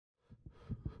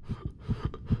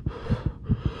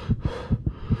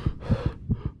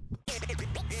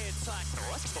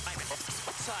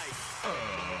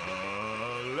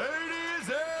Ladies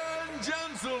and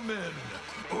gentlemen,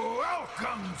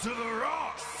 welcome to the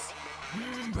Ross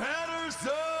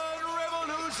Patterson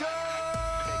Revolution!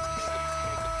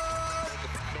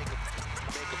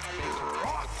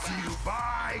 Brought to you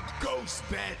by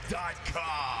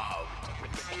GhostBed.com.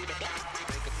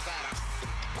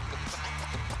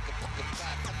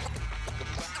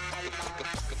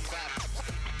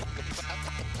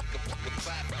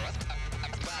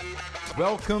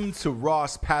 Welcome to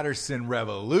Ross Patterson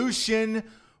Revolution.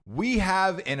 We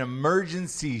have an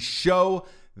emergency show.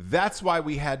 That's why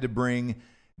we had to bring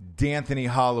D'Anthony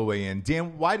Holloway in.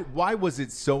 Dan, why was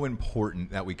it so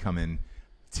important that we come in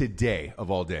today of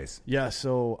all days? Yeah,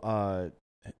 so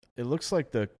it looks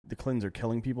like the Clintons are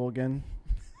killing people again.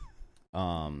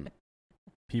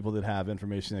 People that have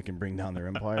information that can bring down their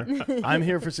empire. I'm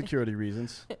here for security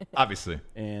reasons. Obviously.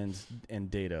 And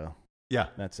data. Yeah.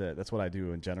 That's it. That's what I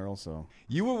do in general. So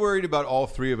you were worried about all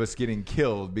three of us getting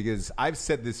killed because I've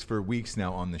said this for weeks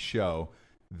now on the show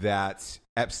that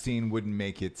Epstein wouldn't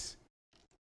make it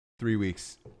 3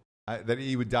 weeks, that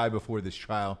he would die before this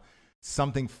trial.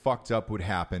 Something fucked up would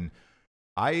happen.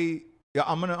 I'm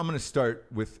gonna start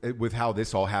with how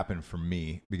this all happened for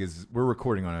me because we're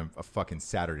recording on a fucking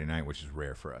Saturday night, which is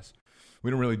rare for us. We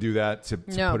don't really do that to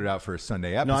put it out for a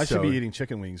Sunday episode. No, I should be eating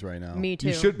chicken wings right now. Me too.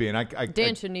 You should be, and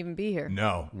Dan shouldn't even be here.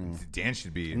 No, Dan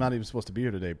should be. I'm not even supposed to be here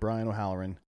today. Brian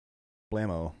O'Halloran,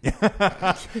 blammo.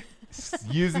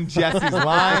 Using Jesse's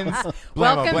lines.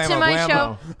 Welcome to my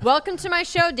show. Welcome to my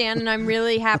show, Dan, and I'm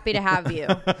really happy to have you.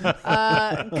 Go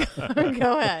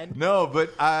ahead. No,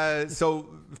 but so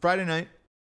Friday night,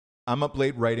 I'm up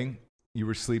late writing. You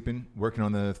were sleeping, working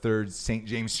on the third St.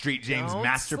 James Street Don't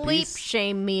masterpiece. Sleep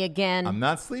shame me again. I'm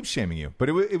not sleep shaming you, but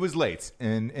it was late,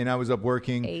 and I was up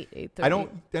working.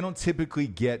 8:30. I don't typically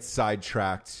get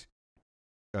sidetracked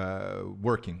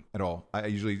working at all. I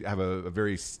usually have a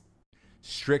very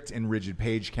strict and rigid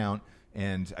page count,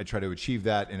 and I try to achieve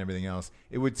that and everything else.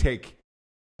 It would take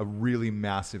a really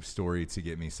massive story to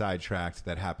get me sidetracked.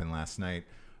 That happened last night.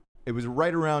 It was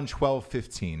right around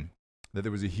 12:15 that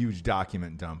there was a huge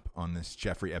document dump on this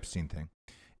Jeffrey Epstein thing.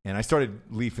 And I started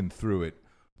leafing through it,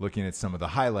 looking at some of the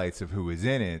highlights of who was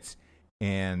in it,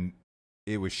 and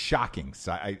it was shocking.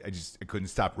 So I couldn't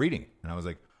stop reading it. And I was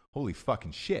like, holy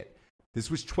fucking shit. This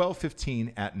was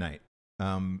 12:15 at night.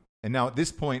 And now at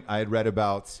this point, I had read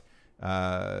about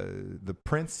the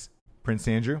Prince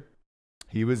Andrew.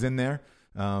 He was in there.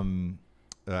 Alan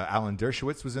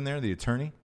Dershowitz was in there, the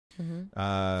attorney. From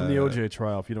the OJ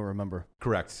trial, if you don't remember.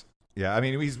 Correct. Yeah, I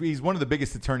mean, he's one of the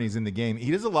biggest attorneys in the game.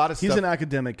 He does a lot of stuff. He's an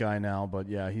academic guy now, but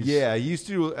yeah. He used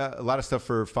to do a lot of stuff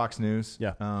for Fox News.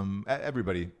 Yeah.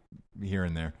 Everybody here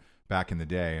and there back in the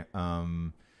day.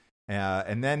 And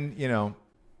then,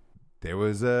 there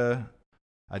was a ...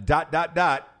 at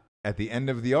the end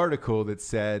of the article that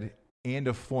said, and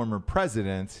a former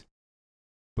president,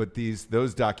 but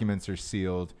those documents are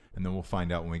sealed, and then we'll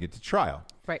find out when we get to trial.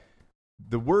 Right.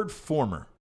 The word former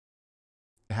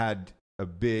had a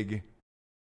big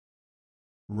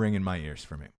ring in my ears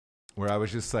for me, where I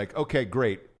was just like, okay,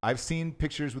 great. I've seen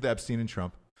pictures with Epstein and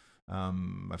Trump.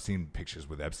 I've seen pictures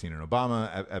with Epstein and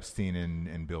Obama, Epstein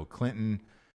and Bill Clinton.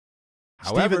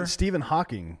 However, Stephen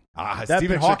Hawking. That Stephen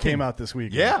picture Hawking came out this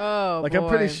week. Yeah. Oh, I'm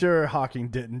pretty sure Hawking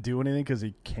didn't do anything because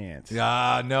he can't.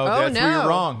 No, that's where you're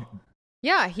wrong.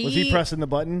 Yeah, was he pressing the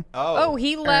button? Oh,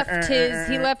 he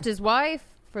left his wife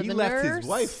for the nurse. He left his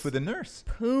wife for the nurse.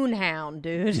 Poonhound,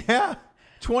 dude. Yeah,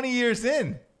 20 years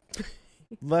in.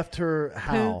 Left her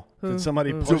how? Did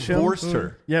somebody push him? Divorced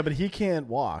her. Yeah, but he can't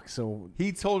walk, so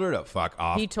he told her to fuck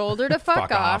off. He told her to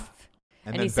fuck off.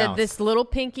 And he said, bounced. "This little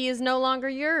pinky is no longer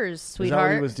yours, sweetheart." Is that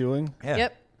what he was doing? Yeah.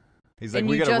 Yep. He's like, and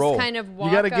we got to roll. Kind of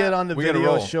you got to get on the video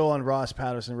roll. show on Ross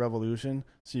Patterson Revolution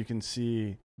so you can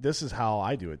see this is how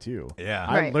I do it too. Yeah.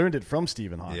 I learned it from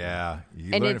Stephen Hawking. Yeah.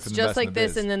 And it's just like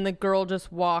this, and then the girl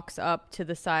just walks up to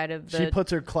the side of the... She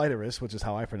puts her clitoris, which is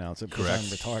how I pronounce it because I'm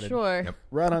retarded. Sure. Yep.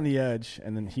 Right on the edge,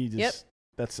 and then he just... Yep.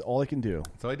 That's all I can do.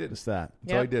 That's all I did. Just that.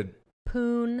 That's all I did.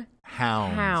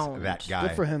 Hound. That guy.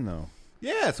 Good for him, though.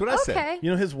 Yeah, that's what I said. You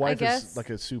know, his wife is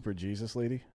like a super Jesus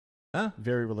lady. Huh?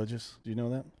 Very religious. Do you know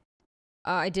that?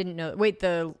 I didn't know. Wait,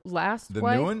 the last The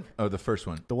wife? new one? Oh, the first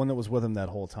one. The one that was with him that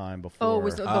whole time before. Oh,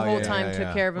 was the whole time,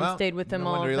 took care of him, stayed with him, no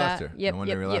all wonder of he that. Left her. Yep, no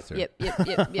wonder he left her. Yep.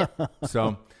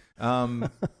 So,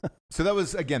 so that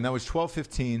was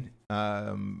 12:15.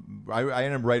 I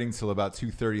ended up writing till about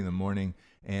 2:30 in the morning,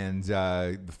 and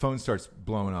the phone starts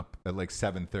blowing up at like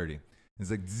 7:30.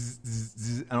 It's like zzz, zzz,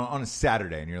 zzz, on a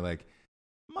Saturday, and you're like,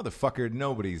 motherfucker,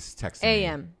 nobody's texting me.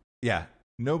 AM. Yeah,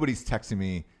 nobody's texting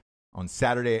me on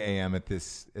Saturday a.m. at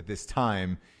this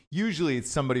time. Usually it's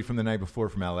somebody from the night before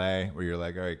from LA where you're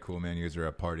like, all right, cool, man, you guys are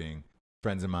up partying,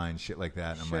 friends of mine, shit like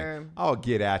that. And I'm like, I'll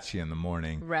get at you in the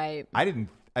morning. Right. I didn't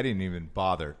even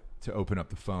bother to open up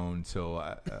the phone till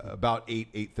about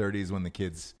 8:30 is when the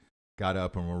kids got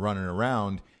up and were running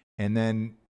around. And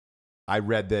then I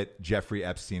read that Jeffrey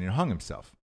Epstein had hung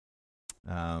himself.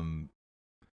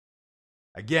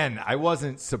 Again, I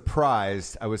wasn't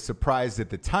surprised. I was surprised at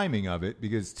the timing of it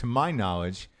because, to my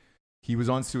knowledge, he was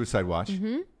on suicide watch.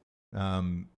 Mm-hmm.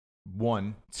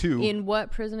 1, 2. In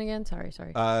what prison again? Sorry.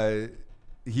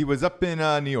 He was up in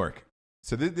New York.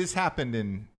 So this happened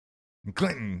in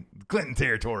Clinton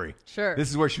territory. Sure. This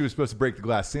is where she was supposed to break the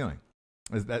glass ceiling.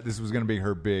 This was going to be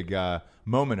her big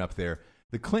moment up there.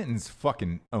 The Clintons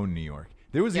fucking own New York.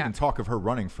 There was even talk of her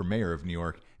running for mayor of New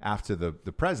York after the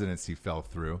presidency fell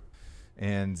through.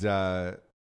 And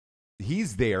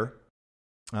he's there,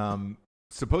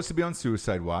 supposed to be on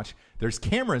suicide watch. There's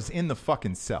cameras in the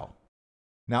fucking cell.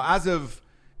 Now, as of,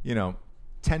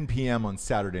 10 p.m. on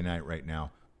Saturday night right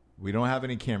now, we don't have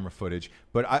any camera footage.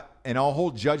 But I'll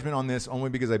hold judgment on this only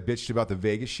because I bitched about the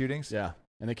Vegas shootings. Yeah,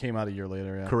 and it came out a year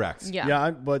later. Yeah. Correct.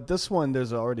 Yeah, but this one,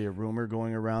 there's already a rumor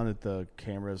going around that the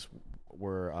cameras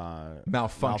were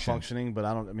malfunctioning. But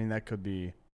that could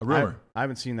be a rumor. I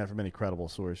haven't seen that from any credible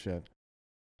source yet.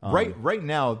 Right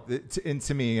now,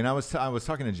 to me, and I was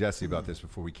talking to Jesse about this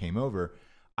before we came over.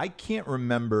 I can't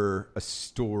remember a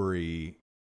story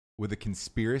with a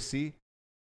conspiracy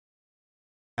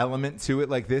element to it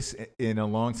like this in a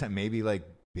long time. Maybe like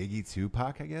Biggie,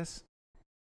 Tupac, I guess.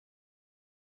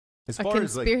 As far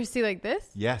as conspiracy like this?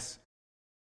 Yes.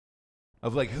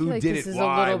 Of like who like did it,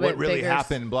 why, what really bigger.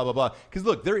 happened, blah blah blah. Because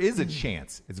look, there is a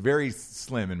chance. It's very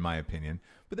slim in my opinion,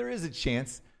 but there is a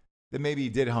chance that maybe he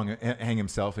did hang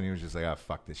himself and he was just like,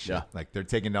 fuck this shit. Yeah. Like, they're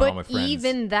taking down all my friends. But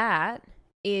even that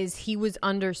is he was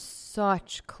under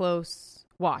such close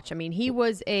watch. I mean, he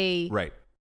was a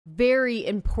very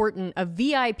important, a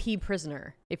VIP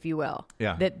prisoner, if you will,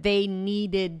 that they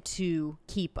needed to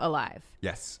keep alive.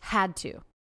 Yes. Had to.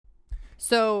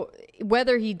 So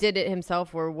whether he did it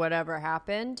himself or whatever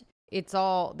happened,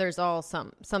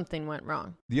 something went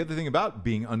wrong. The other thing about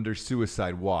being under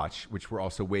suicide watch, which we're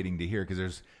also waiting to hear,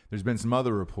 because there's been some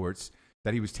other reports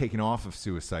that he was taken off of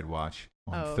suicide watch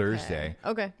on Thursday.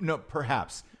 Okay. No,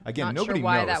 perhaps. Again, Not nobody sure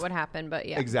why knows. That would happen, but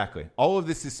yeah. Exactly. All of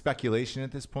this is speculation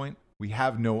at this point. We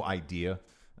have no idea.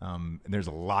 And there's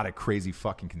a lot of crazy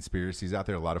fucking conspiracies out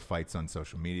there, a lot of fights on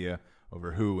social media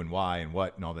over who and why and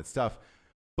what and all that stuff.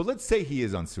 But let's say he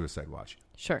is on suicide watch.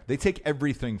 Sure. They take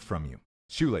everything from you.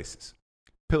 Shoelaces,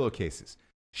 pillowcases,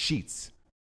 sheets,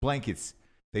 blankets.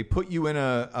 They put you in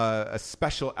a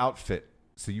special outfit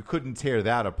so you couldn't tear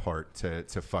that apart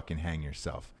to fucking hang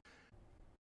yourself.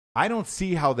 I don't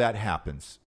see how that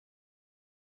happens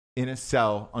in a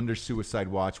cell under suicide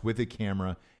watch with a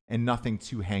camera and nothing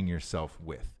to hang yourself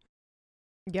with.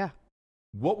 Yeah.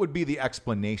 What would be the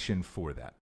explanation for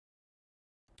that?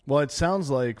 Well, it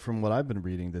sounds like from what I've been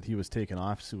reading that he was taken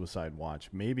off suicide watch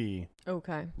maybe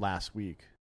last week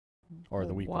or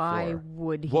the week before. Why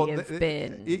would he have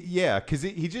been? Because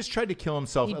he just tried to kill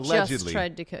himself allegedly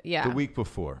the week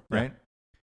before, right? Yeah.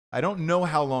 I don't know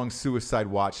how long suicide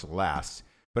watch lasts,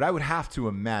 but I would have to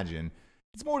imagine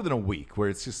it's more than a week where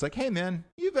it's just like, hey, man,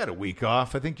 you've had a week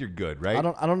off. I think you're good, right?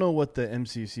 I don't know what the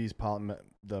MCC's,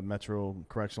 the Metro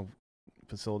Correctional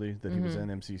Facility that he was in,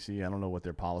 MCC, I don't know what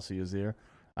their policy is there.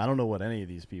 I don't know what any of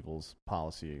these people's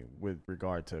policy with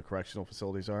regard to correctional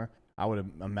facilities are. I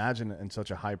would imagine in such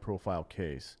a high-profile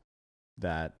case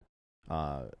that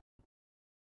it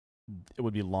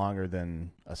would be longer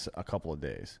than a couple of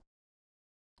days.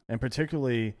 And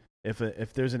particularly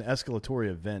if there's an escalatory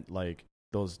event like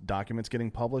those documents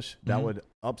getting published, that would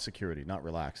up security, not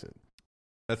relax it.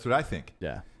 That's what I think.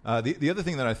 Yeah. The other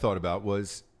thing that I thought about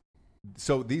was,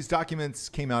 so these documents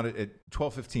came out at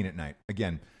 12:15 at night.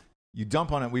 Again, you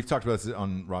dump on it. We've talked about this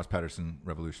on Ross Patterson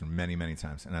Revolution many, many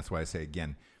times. And that's why I say,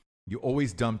 again, you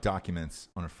always dump documents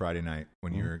on a Friday night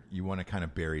when you want to kind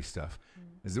of bury stuff.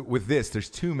 With this, there's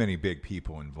too many big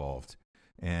people involved.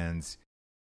 And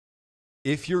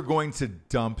if you're going to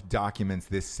dump documents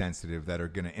this sensitive that are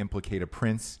going to implicate a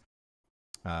prince,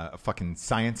 a fucking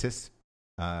scientist,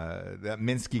 that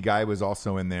Minsky guy was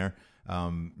also in there,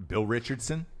 Bill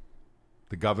Richardson,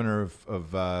 the governor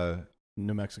of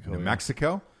New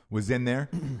Mexico. Was in there.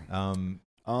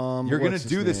 You're going to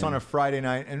do this on a Friday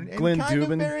night and kind of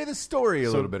vary the story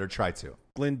a little bit, or try to.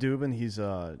 Glenn Dubin, he's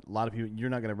a lot of people, you're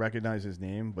not going to recognize his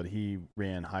name, but he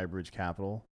ran Highbridge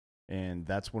Capital, and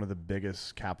that's one of the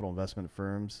biggest capital investment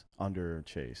firms under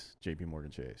Chase, JP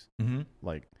Morgan Chase. Mm-hmm.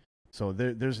 Like, So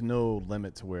there's no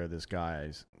limit to where this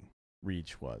guy's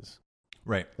reach was.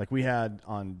 Right. Like we had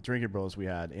on Drinking Bros, we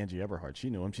had Angie Everhart. She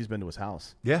knew him. She's been to his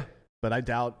house. Yeah. But I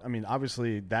doubt, I mean,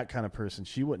 obviously that kind of person,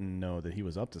 she wouldn't know that he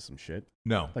was up to some shit.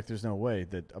 No. Like there's no way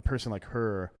that a person like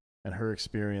her and her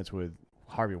experience with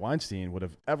Harvey Weinstein would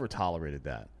have ever tolerated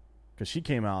that. Because she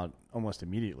came out almost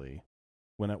immediately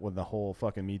when the whole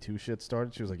fucking Me Too shit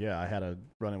started. She was like, yeah, I had a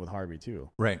run-in with Harvey too.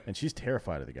 Right. And she's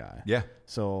terrified of the guy. Yeah.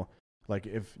 So like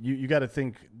if you got to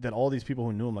think that all these people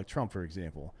who knew him, like Trump, for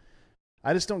example,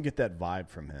 I just don't get that vibe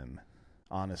from him,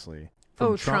 honestly.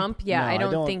 From Trump? Yeah, no, I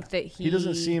don't think that he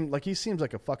doesn't seem like he seems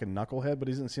like a fucking knucklehead, but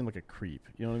he doesn't seem like a creep.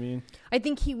 You know what I mean? I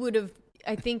think he would have.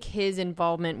 I think his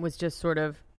involvement was just sort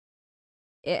of,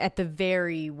 at the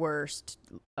very worst,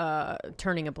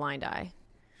 turning a blind eye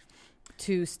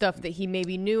to stuff that he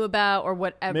maybe knew about or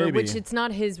whatever. Maybe. Which it's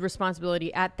not his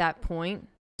responsibility at that point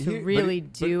to really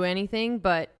do anything.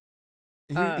 But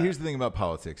here's the thing about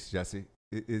politics, Jesse,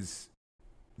 is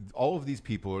all of these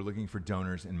people are looking for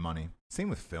donors and money. Same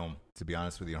with film, to be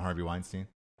honest with you, Harvey Weinstein.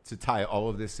 To tie all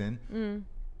of this in,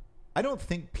 I don't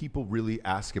think people really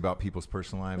ask about people's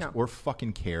personal lives or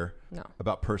fucking care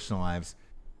about personal lives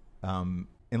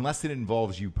unless it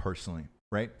involves you personally,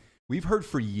 right? We've heard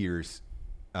for years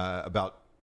about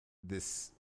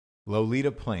this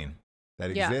Lolita plane that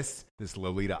exists, this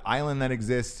Lolita island that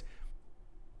exists.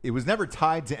 It was never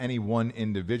tied to any one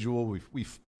individual. We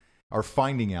are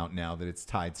finding out now that it's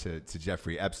tied to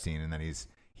Jeffrey Epstein and that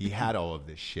he had all of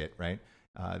this shit, right?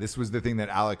 This was the thing that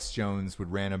Alex Jones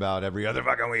would rant about every other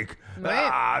fucking week.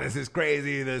 Right. This is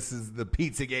crazy. This is the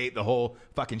Pizzagate, the whole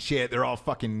fucking shit. They're all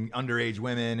fucking underage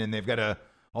women and they've got a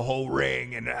whole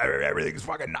ring and everything's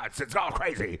fucking nuts. It's all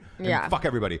crazy. And fuck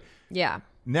everybody. Yeah.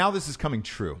 Now this is coming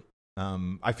true.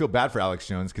 I feel bad for Alex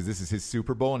Jones because this is his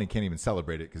Super Bowl and he can't even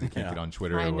celebrate it because he can't get on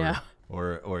Twitter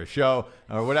or a show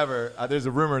or whatever. There's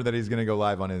a rumor that he's going to go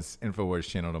live on his InfoWars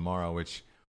channel tomorrow, which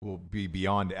will be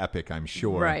beyond epic, I'm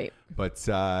sure. Right. But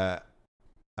you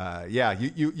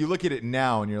look at it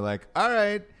now and you're like, all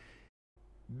right,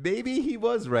 maybe he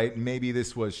was right. Maybe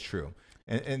this was true.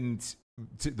 And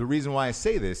the reason why I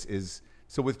say this is,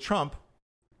 so with Trump,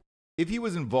 if he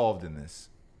was involved in this,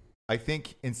 I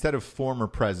think instead of former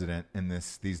president in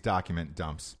these document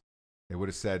dumps, they would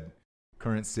have said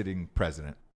current sitting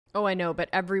president. Oh, I know, but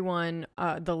everyone,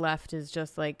 the left is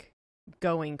just like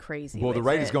going crazy. Well, the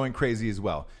right is going crazy as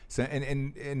well. So,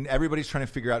 and everybody's trying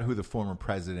to figure out who the former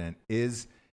president is.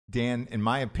 Dan, in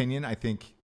my opinion, I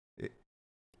think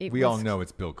we all know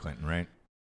it's Bill Clinton, right?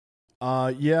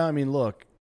 Yeah. I mean, look,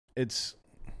 there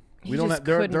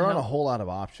aren't a whole lot of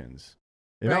options.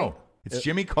 No, it's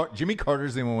Jimmy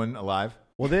Carter's the only one alive.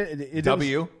 Well, it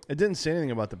didn't say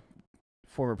anything about the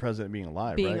former president being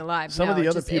alive. Alive. Some of the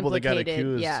other people that got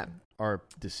accused are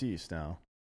deceased now.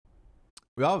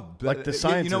 Well, like the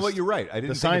scientist, you know what? You're right. I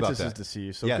didn't think about that. The scientist is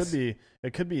deceased, so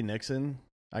it could be Nixon,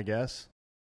 I guess.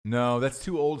 No, that's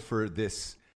too old for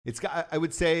this. It's got, I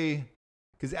would say,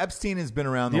 because Epstein has been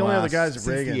around the only other guys since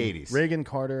Reagan, the 80s. Reagan,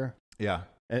 Carter. Yeah.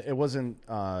 It wasn't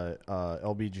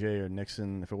LBJ or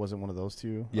Nixon. If it wasn't one of those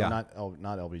two, not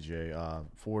LBJ,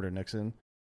 Ford or Nixon.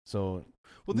 So,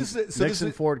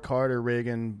 Nixon, Ford, Carter,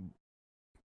 Reagan,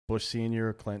 Bush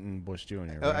Sr., Clinton, Bush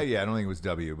Jr. Right? I don't think it was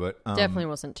W, but definitely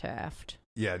wasn't Taft.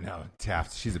 Yeah, no,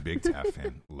 Taft. She's a big Taft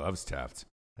fan. Loves Taft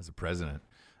as a president.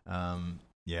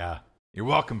 Yeah, you're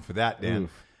welcome for that, Dan.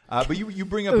 But you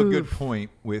bring up a good point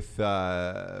with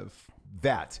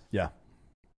that. Yeah.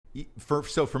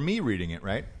 So for me reading it,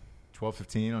 right,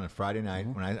 12:15 on a Friday night,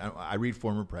 when I read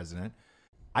former president,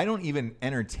 I don't even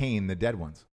entertain the dead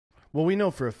ones. Well, we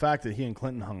know for a fact that he and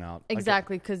Clinton hung out.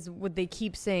 Exactly, because would they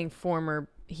keep saying former?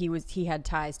 He had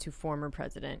ties to former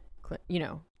president,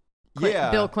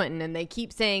 Bill Clinton, and they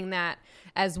keep saying that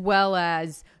as well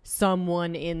as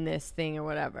someone in this thing or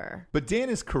whatever. But Dan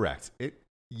is correct.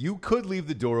 You could leave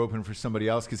the door open for somebody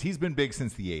else because he's been big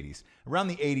since the 80s. Around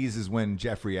the 80s is when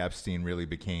Jeffrey Epstein really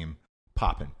became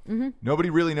popping. Mm-hmm. Nobody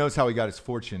really knows how he got his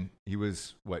fortune. He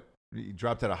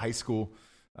dropped out of high school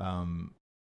and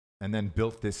then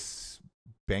built this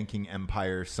banking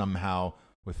empire somehow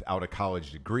without a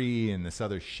college degree and this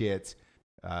other shit.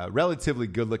 Relatively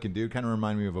good-looking dude. Kind of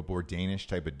remind me of a Bourdain-ish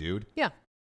type of dude. Yeah.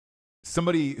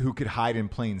 Somebody who could hide in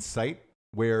plain sight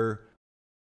where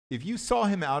if you saw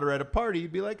him out or at a party,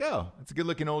 you'd be like, oh, that's a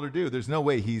good-looking older dude. There's no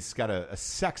way he's got a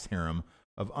sex harem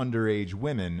of underage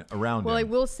women around him. Well, I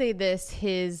will say this.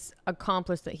 His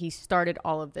accomplice that he started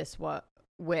all of this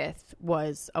with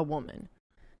was a woman.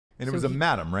 And it was a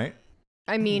madam, right?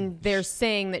 I mean, they're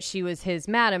saying that she was his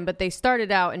madam, but they started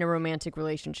out in a romantic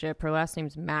relationship. Her last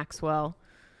name's Maxwell.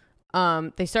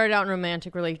 They started out in a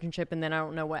romantic relationship, and then I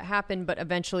don't know what happened, but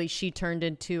eventually she turned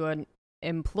into an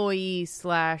employee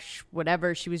 /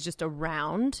 whatever. She was just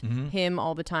around him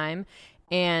all the time.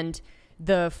 And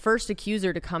the first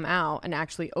accuser to come out and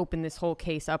actually open this whole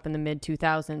case up in the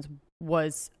mid-2000s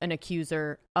was an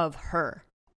accuser of her,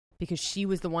 because she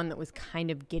was the one that was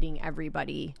kind of getting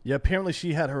everybody. Yeah, apparently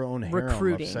she had her own harem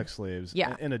recruiting of sex slaves,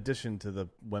 in addition to the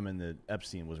women that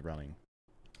Epstein was running.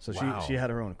 So she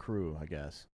had her own crew, I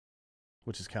guess,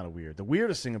 which is kind of weird. The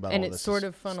weirdest thing about all this is... And it sort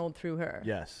of funneled through her.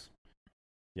 Yes.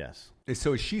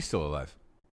 So is she still alive?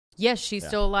 Yes, she's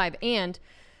still alive. And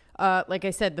like I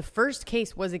said, the first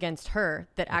case was against her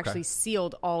that actually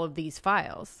sealed all of these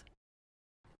files.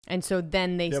 And so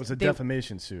then it was a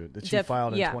defamation suit that she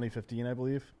filed in 2015, I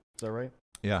believe. Is that right?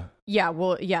 Yeah. Yeah,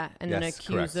 well, yeah. And then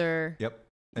accuser. Correct. Yep.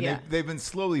 And they've been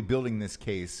slowly building this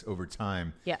case over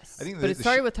time. Yes. I think but it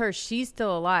started with her. She's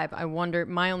still alive. I wonder,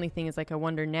 my only thing is, like, I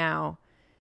wonder now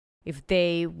if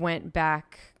they went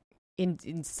back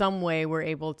in some way, were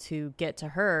able to get to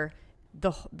her.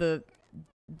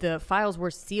 The files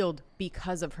were sealed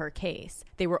because of her case.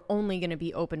 They were only going to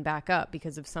be opened back up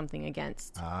because of something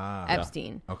against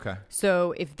Epstein. Yeah. Okay.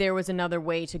 So if there was another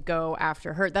way to go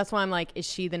after her, that's why I'm like, is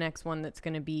she the next one that's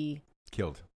going to be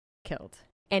killed?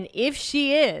 And if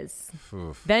she is,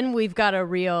 then we've got a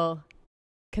real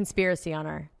conspiracy on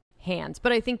our hands.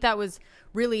 But I think that was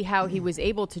really how he was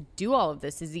able to do all of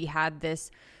this, is he had this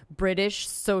British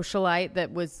socialite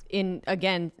that was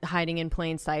hiding in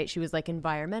plain sight. She was like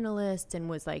environmentalist and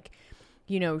was like,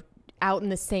 out in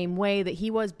the same way that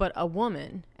he was, but a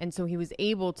woman. And so he was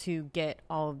able to get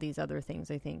all of these other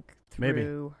things, I think,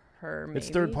 through her. Maybe. It's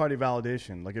third-party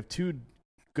validation. Like, if two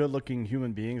good-looking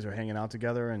human beings are hanging out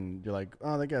together and you're like,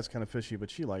 oh, that guy's kind of fishy, but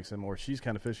she likes him, or she's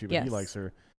kind of fishy, but he likes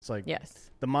her. It's like,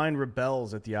 the mind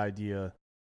rebels at the idea.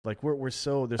 Like, there's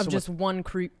so just much, one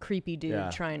creepy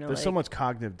dude trying to. There's so much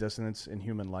cognitive dissonance in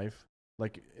human life.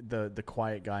 Like the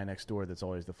quiet guy next door that's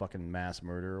always the fucking mass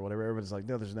murderer or whatever. Everyone's like,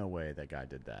 no, there's no way that guy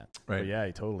did that. Right. But yeah,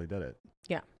 he totally did it.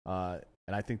 Yeah.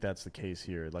 And I think that's the case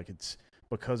here. Like, it's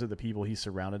because of the people he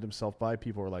surrounded himself by.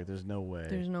 People were like, there's no way.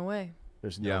 There's no way.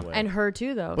 There's no way. And her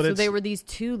too, though. But so they were these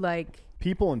two, like...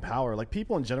 People in power. Like,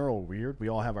 people in general are weird. We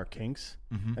all have our kinks.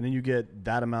 Mm-hmm. And then you get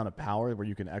that amount of power where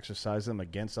you can exercise them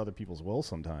against other people's will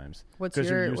sometimes. What's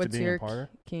your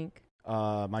kink?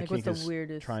 My kink is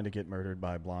weirdest? Trying to get murdered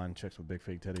by blonde chicks with big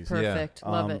fake titties. Perfect.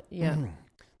 Love it. Yeah.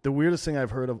 The weirdest thing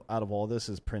I've heard of out of all this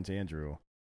is Prince Andrew.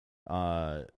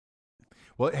 Well,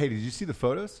 hey, did you see the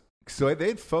photos? So they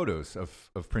had photos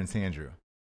of Prince Andrew.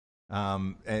 By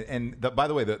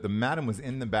the way, the madam was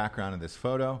in the background of this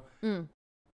photo.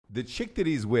 The chick that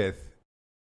he's with,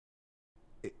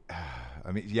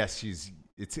 I mean, yes,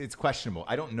 it's questionable.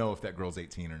 I don't know if that girl's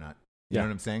 18 or not. You know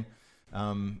what I'm saying?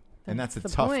 And that's a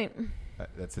tough point.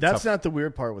 That's not the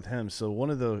weird part with him. So one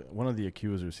of the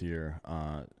accusers here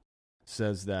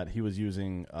says that he was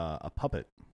using a puppet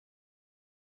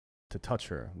to touch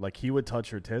her. Like, he would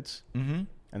touch her tits, and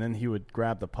then he would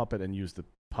grab the puppet and use the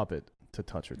puppet to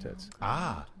touch her tits.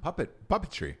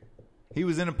 Puppetry. He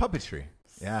was in a puppetry.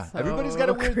 Yeah, so everybody's got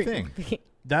a weird thing.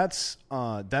 That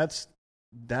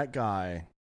guy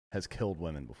has killed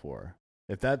women before.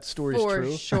 If that story's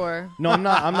true, sure. No,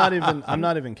 I'm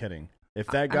not even kidding. If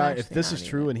if this is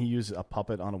true and he used a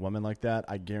puppet on a woman like that,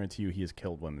 I guarantee you he has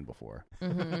killed women before.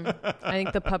 Mm-hmm. I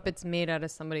think the puppet's made out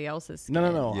of somebody else's skin.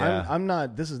 No. Yeah. I'm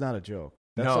not. This is not a joke.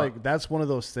 That's one of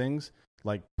those things,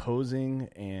 like posing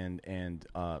and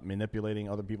manipulating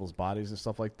other people's bodies and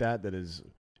stuff like that.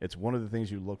 It's one of the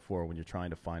things you look for when you're trying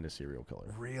to find a serial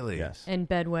killer. Really? Yes. And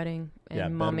bedwetting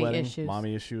and mommy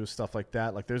issues, stuff like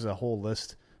that. Like, there's a whole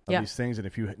list of these things, and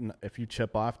if you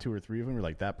chip off 2 or 3 of them, you're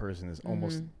like, that person is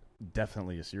almost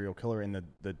definitely a serial killer. And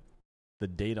the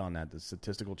data on that, the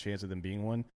statistical chance of them being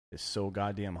one, is so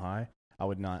goddamn high. I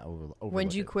would not overlook it. When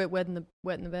did you quit wet in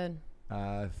the bed?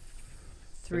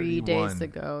 3 days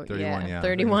ago. 31, yeah.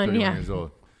 31 years old.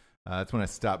 That's when I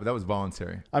stopped, but that was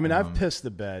voluntary. I mean, I've pissed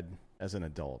the bed as an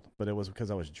adult, but it was because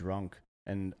I was drunk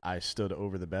and I stood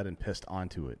over the bed and pissed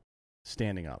onto it,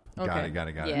 standing up. Okay. Got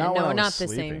it. Yeah, not the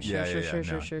same.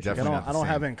 Sure. I don't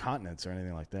have incontinence or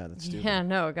anything like that. That's stupid. Yeah,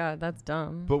 no, God, that's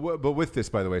dumb. But with this,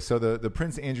 by the way, so the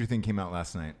Prince Andrew thing came out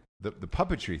last night. The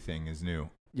puppetry thing is new.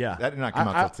 Yeah, that did not come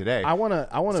out till today. I want to.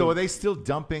 So are they still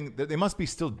dumping? They must be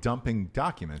still dumping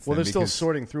documents. Well, they're still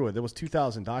sorting through it. There was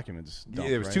 2,000 documents. Dumped,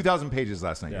 it was 2,000 pages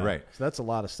last night. Yeah. You're right. So that's a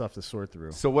lot of stuff to sort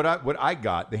through. So what I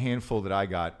got, the handful that I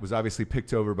got, was obviously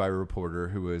picked over by a reporter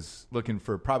who was looking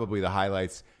for probably the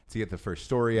highlights to get the first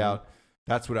story out.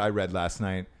 That's what I read last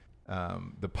night.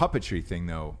 The puppetry thing,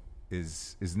 though,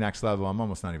 is next level. I'm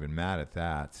almost not even mad at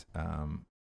that.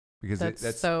 because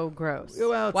that's so gross.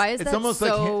 Well, why is it's that almost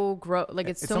so gross? Like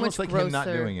it's so almost much like grosser. him not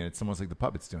doing it. It's almost like the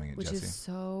puppet's doing it, which Jesse. is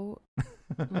so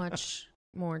much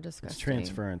more disgusting. It's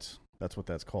transference. That's what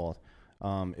that's called.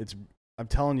 I'm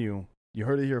telling you, you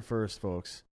heard it here first,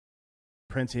 folks.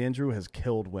 Prince Andrew has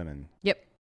killed women. Yep.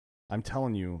 I'm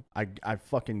telling you, I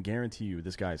fucking guarantee you,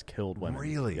 this guy's killed women.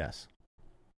 Really? Yes.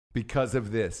 Because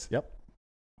of this. Yep.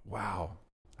 Wow.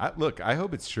 I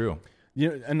hope it's true. You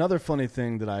know, another funny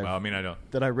thing that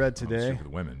I read today for the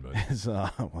women, but is I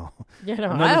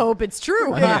hope it's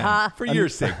true. For your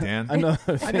sake, Dan. I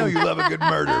know you love a good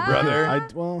murder,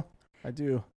 brother. I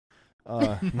do.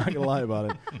 I'm not gonna lie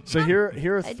about it. So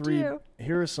here are three.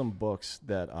 Here are some books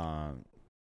that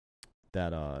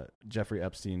Jeffrey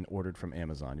Epstein ordered from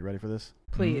Amazon. You ready for this?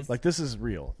 Please. Like, this is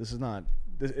real. This is not.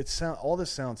 All this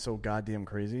sounds so goddamn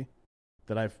crazy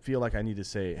that I feel like I need to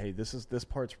say, hey, this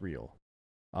part's real.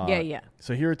 Yeah.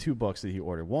 So here are two books that he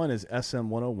ordered. One is SM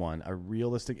 101, a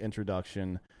realistic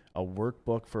introduction, a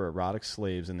workbook for erotic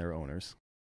slaves and their owners.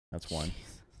 That's one.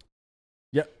 Jeez.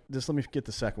 Yep. Just let me get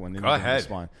the second one. Then Go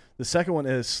ahead. The second one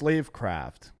is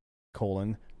Slavecraft,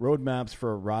 roadmaps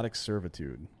for erotic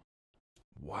servitude.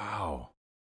 Wow.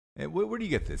 Where do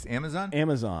you get this? Amazon?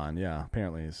 Amazon, yeah.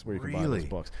 Apparently is where you can buy those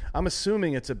books. I'm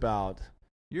assuming it's about...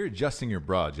 You're adjusting your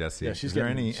bra, Jesse. Yeah, Is there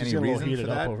any reason for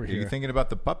that? Are you thinking about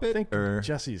the puppet? I think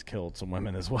Jesse's killed some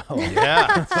women as well.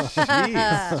 Yeah.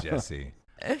 Jeez, Jesse.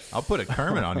 I'll put a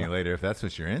Kermit on you later if that's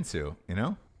what you're into, you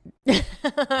know?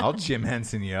 I'll Jim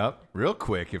Henson you up real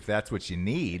quick if that's what you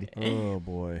need. Oh,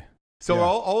 boy. So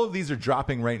all of these are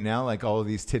dropping right now, like all of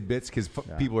these tidbits, because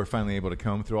people are finally able to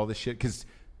comb through all this shit. Because,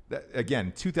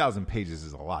 again, 2,000 pages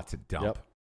is a lot to dump. Yep.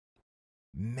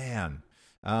 Man.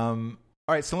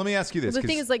 All right, so let me ask you this. Well, the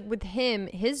thing is, like, with him,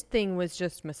 his thing was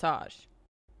just massage.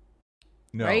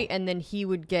 No. Right? And then he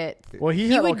would get... Well,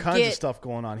 he had all kinds of stuff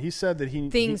going on. He said that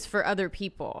things for other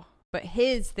people. But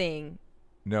his thing...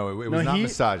 No, it was not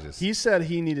massages. He said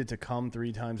he needed to come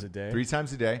 3 times a day. 3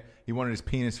 times a day. He wanted his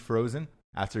penis frozen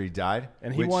after he died.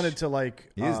 And he wanted to,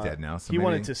 like... He is dead now. So he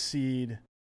wanted to seed...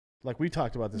 Like, we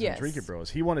talked about this in Drink It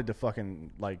Bros. He wanted to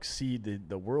fucking, like, seed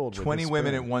the world with 20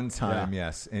 women at one time,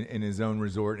 yes, in his own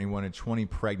resort. And he wanted 20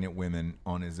 pregnant women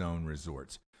on his own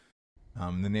resort.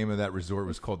 The name of that resort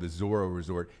was called the Zorro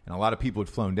Resort. And a lot of people had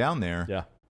flown down there. Yeah.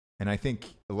 And I think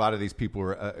a lot of these people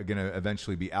are going to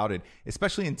eventually be outed,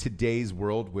 especially in today's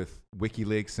world with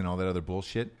WikiLeaks and all that other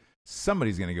bullshit.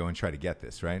 Somebody's going to go and try to get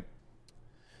this, right?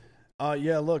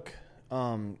 Yeah, look,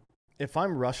 if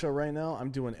I'm Russia right now, I'm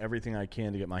doing everything I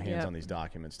can to get my hands on these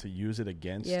documents to use it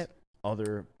against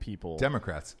other people.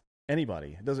 Democrats.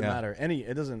 Anybody. It doesn't matter.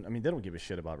 It doesn't. I mean, they don't give a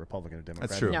shit about Republican or Democrat.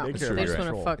 That's true. No, they just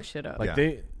want to fuck shit up. Like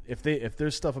if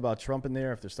there's stuff about Trump in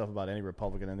there, if there's stuff about any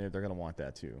Republican in there, they're gonna want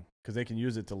that too because they can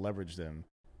use it to leverage them.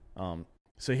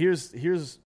 So here's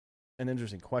an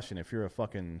interesting question: if you're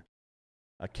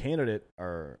a candidate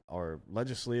or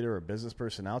legislator or business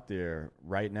person out there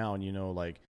right now, and you know,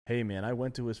 like, hey man, I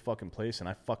went to his fucking place and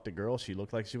I fucked a girl. She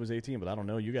looked like she was 18, but I don't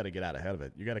know. You got to get out ahead of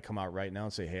it. You got to come out right now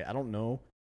and say, hey, I don't know.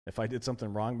 If I did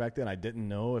something wrong back then, I didn't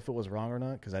know if it was wrong or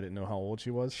not because I didn't know how old she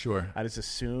was. Sure. I just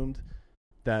assumed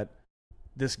that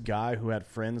this guy who had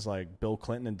friends like Bill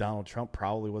Clinton and Donald Trump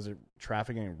probably wasn't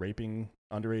trafficking and raping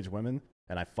underage women.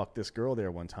 And I fucked this girl there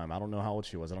one time. I don't know how old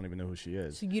she was. I don't even know who she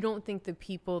is. So you don't think the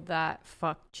people that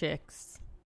fuck chicks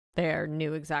there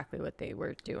knew exactly what they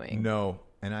were doing? No.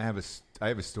 And I have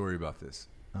a story about this.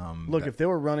 Look, if they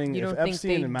were running, if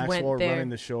Epstein and Maxwell were running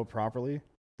the show properly,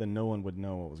 then no one would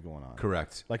know what was going on.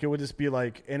 Correct. Like, it would just be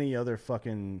like any other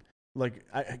fucking, like,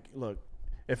 look,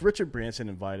 if Richard Branson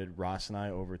invited Ross and I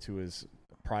over to his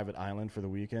private island for the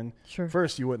weekend, sure.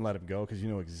 First, you wouldn't let him go because you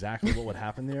know exactly what would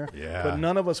happen there. Yeah. But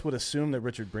none of us would assume that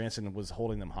Richard Branson was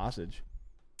holding them hostage.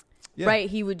 Yeah.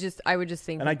 Right. I would just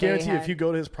think. And I guarantee if you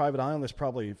go to his private island, there's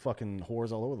probably fucking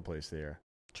whores all over the place there.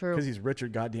 True. Because he's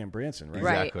Richard goddamn Branson, right?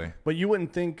 Exactly. Right. But you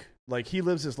wouldn't think, like, he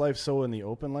lives his life so in the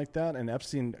open like that, and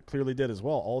Epstein clearly did as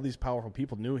well. All these powerful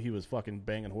people knew he was fucking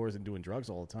banging whores and doing drugs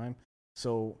all the time.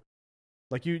 So,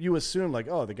 like, you assume, like,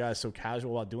 oh, the guy's so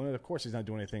casual about doing it. Of course he's not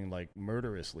doing anything, like,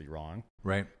 murderously wrong.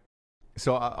 Right.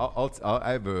 So I'll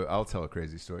tell a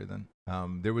crazy story then.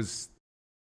 There was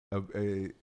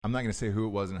I'm not going to say who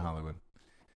it was in Hollywood.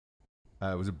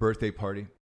 It was a birthday party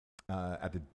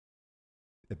at the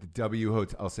W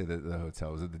Hotel. I'll say the hotel.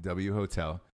 It was at the W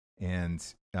Hotel. And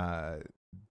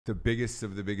the biggest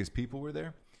of the biggest people were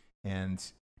there. And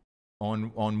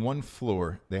on one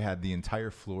floor, they had the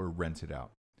entire floor rented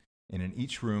out. And in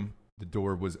each room, the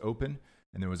door was open,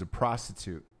 and there was a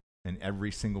prostitute in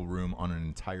every single room on an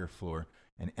entire floor.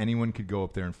 And anyone could go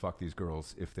up there and fuck these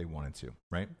girls if they wanted to,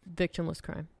 right? Victimless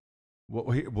crime.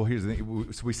 Well, here's the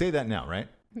thing. So we say that now, right?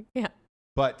 Yeah.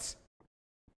 But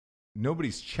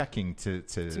nobody's checking to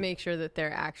make sure that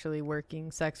they're actually working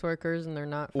sex workers and they're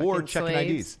not or checking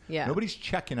slaves. IDs. Yeah. Nobody's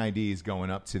checking IDs going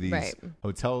up to these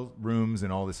hotel rooms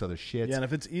and all this other shit. Yeah, and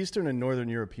if it's Eastern and Northern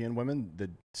European women that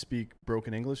speak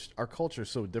broken English, our culture is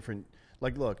so different.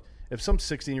 Like, look, if some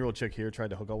 16-year-old chick here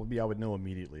tried to hook up with me, I would know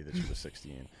immediately that she was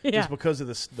 16. Just because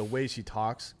of the way she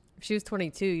talks. If she was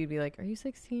 22, you'd be like, "Are you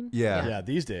 16?" Yeah. Yeah,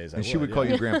 these days. And she would call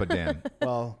you Grandpa Dan.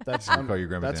 Well, that's call you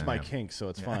Grandpa that's Dan, my yeah. kink, so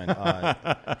it's fine.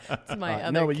 It's my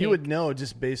other no, but kink. you would know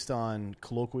just based on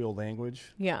colloquial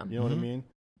language. Yeah. You know what I mean?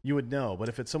 You would know. But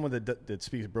if it's someone that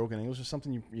speaks broken English or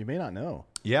something, you may not know.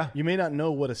 Yeah. You may not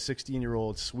know what a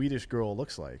 16-year-old Swedish girl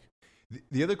looks like.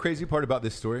 The other crazy part about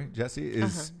this story, Jesse,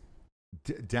 is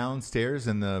downstairs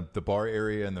in the bar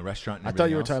area and the restaurant and I thought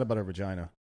you were else. talking about her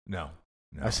vagina. No.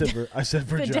 I said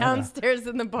vagina. The downstairs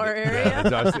in the bar area.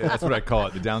 That's what I call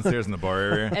it. The downstairs in the bar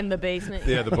area. And the basement.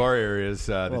 Yeah, the bar area is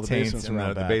the taints and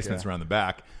the basement's yeah. around the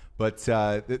back. But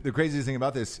the craziest thing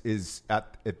about this is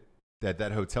at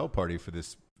that hotel party for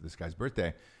this guy's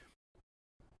birthday,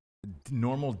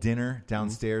 normal dinner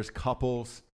downstairs,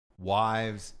 couples,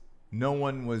 wives. No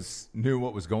one knew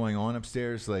what was going on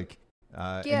upstairs. Like,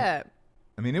 yeah.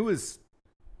 I mean, it was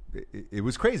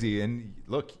crazy. And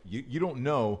look, you don't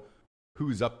know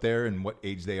who's up there and what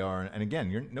age they are. And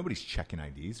again, nobody's checking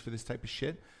IDs for this type of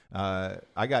shit. I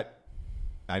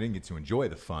didn't get to enjoy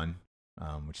the fun,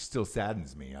 which still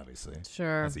saddens me, obviously.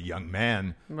 Sure. As a young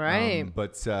man. Right.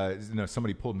 But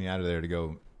somebody pulled me out of there to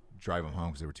go drive them home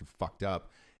because they were too fucked up.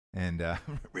 And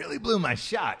really blew my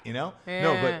shot, you know? Yeah.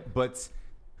 No, but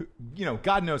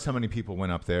God knows how many people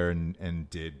went up there and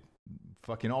did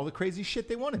fucking all the crazy shit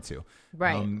they wanted to.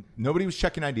 Right. Nobody was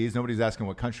checking IDs. Nobody's asking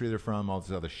what country they're from, all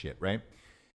this other shit, right?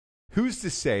 Who's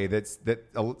to say that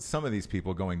some of these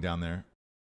people going down there,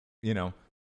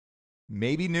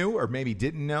 maybe knew or maybe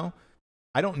didn't know?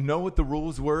 I don't know what the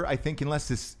rules were. I think unless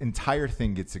this entire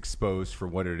thing gets exposed for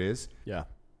what it is. Yeah.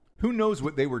 Who knows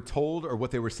what they were told or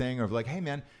what they were saying, or like, hey,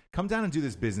 man, come down and do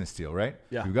this business deal, right?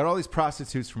 Yeah. We've got all these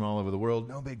prostitutes from all over the world.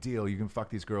 No big deal. You can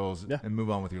fuck these girls and move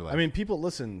on with your life. I mean, people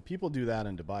do that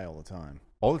in Dubai all the time.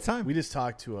 All the time. We just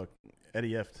talked to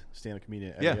Eddie Eft, stand-up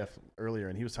comedian Eddie Eft earlier,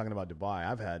 and he was talking about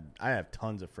Dubai. I have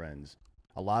tons of friends,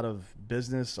 a lot of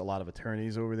business, a lot of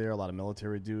attorneys over there, a lot of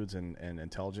military dudes and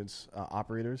intelligence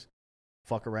operators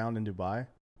fuck around in Dubai.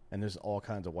 And there's all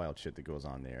kinds of wild shit that goes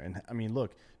on there. And I mean,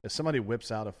 look, if somebody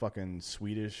whips out a fucking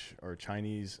Swedish or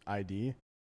Chinese ID,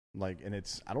 I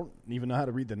don't even know how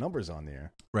to read the numbers on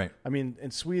there. Right. I mean, in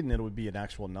Sweden, it would be an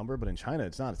actual number, but in China,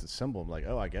 it's not. It's a symbol. I'm like,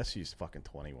 oh, I guess she's fucking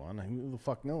 21. Who the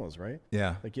fuck knows, right?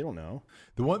 Yeah. Like, you don't know.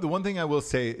 The one thing I will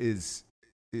say is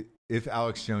if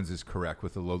Alex Jones is correct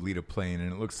with the Lolita plane,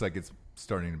 and it looks like it's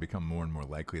starting to become more and more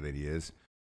likely that he is,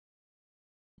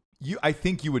 I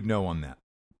think you would know on that.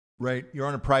 Right, you're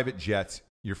on a private jet.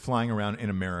 You're flying around in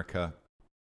America.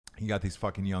 You got these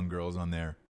fucking young girls on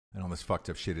there, and all this fucked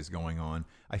up shit is going on.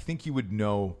 I think you would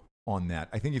know on that.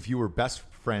 I think if you were best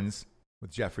friends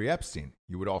with Jeffrey Epstein,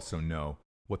 you would also know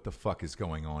what the fuck is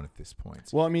going on at this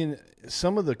point. Well, I mean,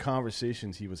 some of the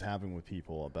conversations he was having with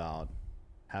people about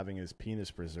having his penis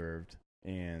preserved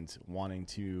and wanting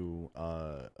to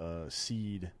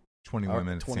seed 20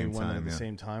 women at the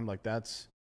same time, like that's.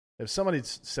 If somebody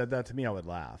said that to me, I would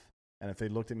laugh. And if they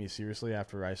looked at me seriously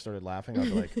after I started laughing, I'd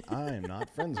be like, I am not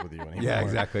friends with you anymore. Yeah,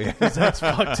 exactly. That's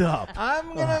fucked up. I'm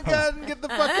going to go ahead and get the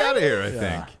fuck out of here, I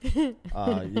think.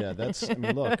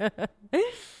 Look.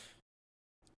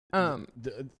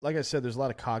 Like I said, there's a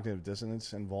lot of cognitive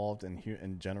dissonance involved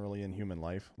in generally in human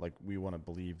life. Like, we want to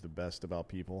believe the best about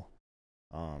people.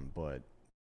 But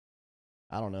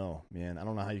I don't know, man. I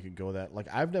don't know how you could go that. Like,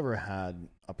 I've never had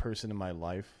a person in my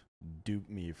life dupe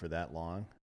me for that long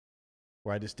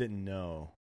where I just didn't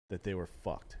know that they were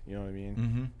fucked. You know what I mean?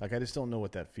 Mm-hmm. Like, I just don't know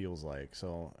what that feels like.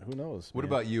 So who knows? What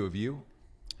about you? Have you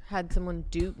had someone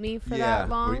dupe me for that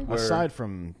long? Aside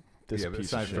from this piece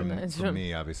aside of shit. from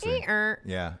me, obviously.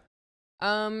 Yeah.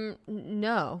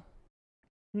 No.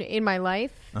 In my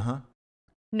life? Uh-huh.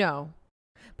 No.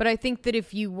 But I think that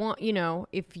if you want,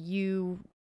 if you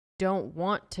don't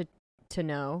want to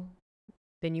know,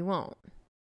 then you won't.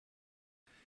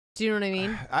 Do you know what I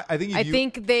mean?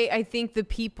 I think the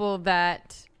people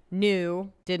that knew,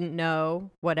 didn't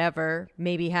know, whatever,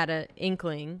 maybe had an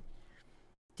inkling,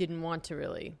 didn't want to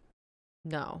really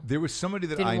know. There was somebody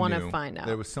that didn't I want knew. to find out.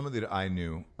 There was somebody that I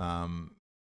knew.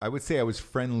 I would say I was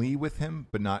friendly with him,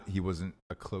 but he wasn't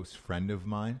a close friend of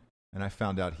mine. And I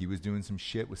found out he was doing some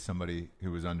shit with somebody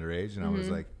who was underage. And I was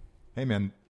like, hey,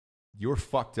 man, you're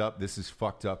fucked up. This is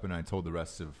fucked up. And I told the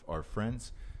rest of our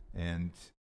friends. And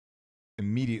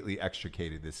immediately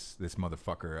extricated this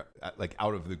motherfucker like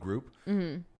out of the group.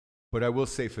 Mm-hmm. But I will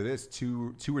say for this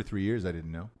 2 or 3 years, I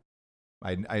didn't know.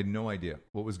 I had no idea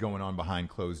what was going on behind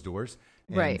closed doors.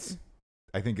 And right.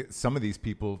 I think some of these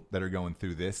people that are going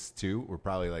through this too were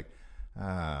probably like,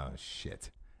 oh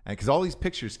shit. And because all these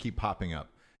pictures keep popping up.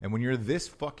 And when you're this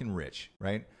fucking rich,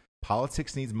 right?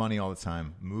 Politics needs money all the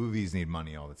time. Movies need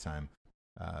money all the time.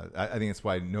 I think that's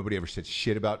why nobody ever said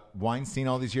shit about Weinstein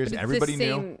all these years. Everybody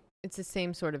knew. It's the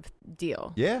same sort of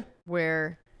deal. Yeah.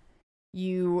 Where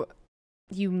you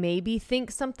maybe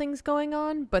think something's going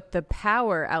on, but the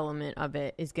power element of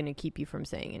it is going to keep you from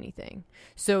saying anything.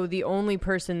 So the only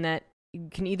person that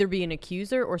can either be an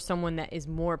accuser or someone that is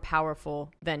more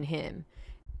powerful than him.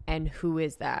 And who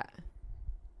is that?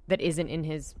 That isn't in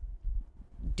his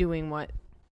doing what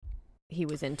he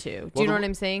was into. Do you know what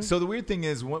I'm saying? So the weird thing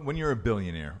is when you're a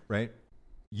billionaire, right?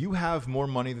 You have more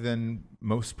money than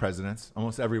most presidents,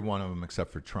 almost every one of them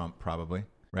except for Trump, probably,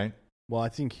 right? Well, I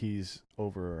think he's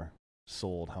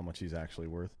oversold how much he's actually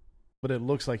worth. But it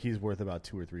looks like he's worth about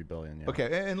 $2 or $3 billion. Yeah.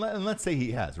 Okay, and let's say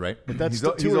he has, right? But that's $2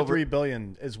 or $3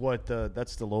 billion is what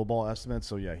that's the lowball estimate.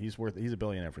 So yeah, he's a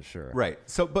billionaire for sure. Right.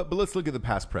 So, but let's look at the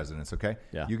past presidents. Okay.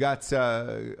 Yeah. You got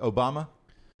Obama,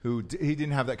 who he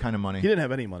didn't have that kind of money. He didn't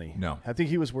have any money. No. I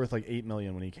think he was worth like $8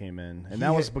 million when he came in, and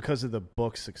that was because of the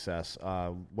book success.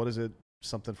 What is it?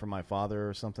 Something from my father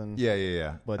or something.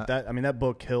 Yeah. But that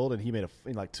book killed, and he made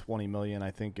like $20 million.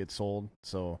 I think it sold.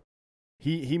 So.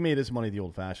 He made his money the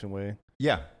old-fashioned way.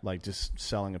 Yeah. Like just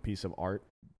selling a piece of art.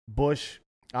 Bush,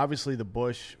 obviously the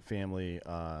Bush family,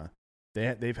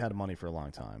 they've had money for a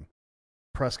long time.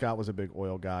 Prescott was a big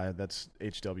oil guy. That's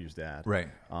HW's dad. Right.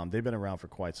 They've been around for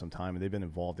quite some time, and they've been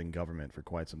involved in government for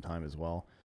quite some time as well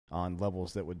on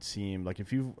levels that would seem like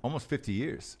if you... Almost 50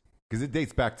 years. Because it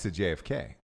dates back to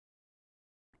JFK.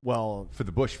 Well, for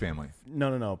the Bush family.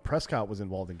 No. Prescott was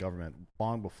involved in government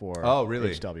long before. Oh,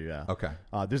 really? HW, yeah. Okay.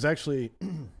 There's actually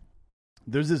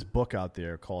there's this book out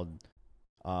there called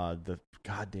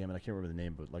God damn it, I can't remember the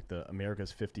name, but like the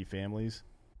America's 50 Families,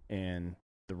 and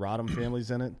the Rodham family's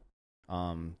in it.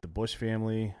 The Bush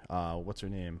family. What's her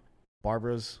name?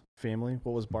 Barbara's family.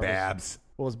 What was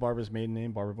Barbara's maiden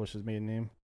name? Barbara Bush's maiden name.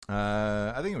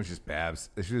 I think it was just Babs.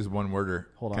 She was one worder.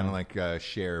 Hold on. Kind of like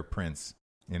Cher Prince.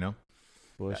 You know.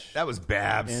 Bush. That was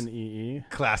Babs. N-E-E.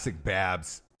 Classic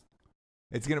Babs.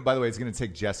 By the way, it's gonna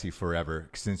take Jesse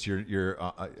forever since you're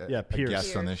a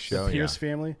guest on this show. The Pierce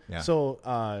family. Yeah.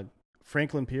 So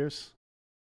Franklin Pierce,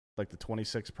 like the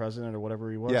 26th president or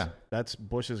whatever he was. Yeah. That's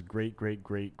Bush's great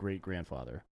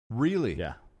grandfather. Really?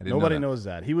 Yeah. Nobody knows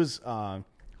that. He was. I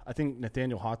think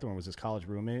Nathaniel Hawthorne was his college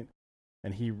roommate,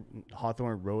 and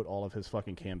Hawthorne wrote all of his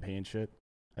fucking campaign shit.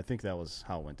 I think that was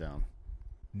how it went down.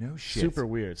 No shit. Super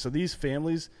weird. So these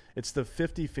families, it's the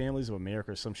 50 Families of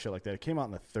America or some shit like that. It came out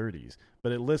in the 30s,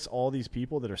 but it lists all these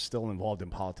people that are still involved in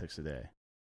politics today.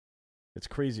 It's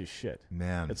crazy as shit.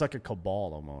 Man. It's like a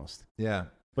cabal almost. Yeah.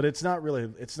 But it's not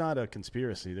a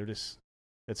conspiracy.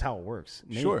 It's how it works.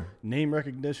 Name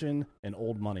recognition and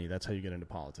old money. That's how you get into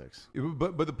politics.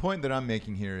 But the point that I'm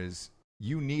making here is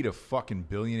you need a fucking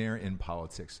billionaire in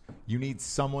politics. You need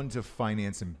someone to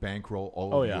finance and bankroll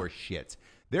all of your shit.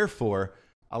 Therefore,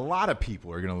 a lot of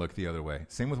people are going to look the other way.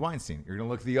 Same with Weinstein. You're going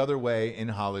to look the other way in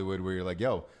Hollywood where you're like,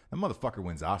 yo, that motherfucker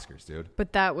wins Oscars, dude.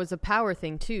 But that was a power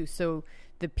thing, too. So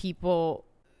the people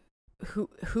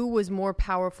who was more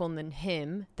powerful than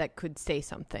him that could say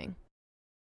something.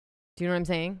 Do you know what I'm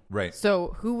saying? Right.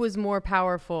 So who was more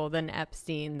powerful than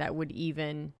Epstein that would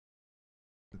even...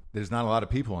 There's not a lot of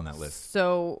people on that list.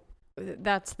 So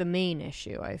that's the main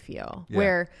issue, I feel. Yeah.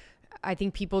 Where... I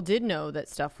think people did know that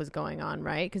stuff was going on,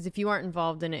 right? Because if you aren't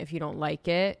involved in it, if you don't like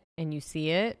it and you see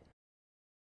it,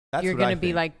 you're going to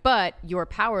be like, but your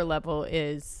power level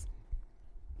is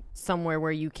somewhere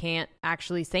where you can't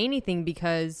actually say anything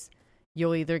because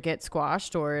you'll either get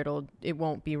squashed or it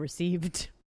won't be received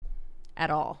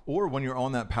at all. Or when you're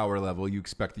on that power level, you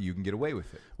expect that you can get away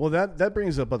with it. Well, that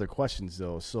brings up other questions,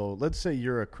 though. So let's say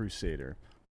you're a crusader.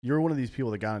 You're one of these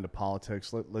people that got into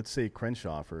politics. Let's say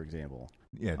Crenshaw, for example.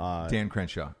 Yeah, Dan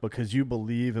Crenshaw. Because you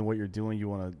believe in what you're doing, you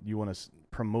want to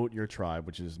promote your tribe,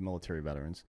 which is military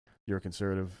veterans. You're a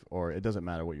conservative, or it doesn't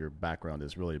matter what your background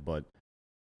is, really. But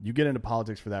you get into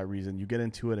politics for that reason. You get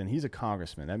into it, and he's a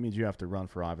congressman. That means you have to run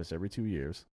for office every 2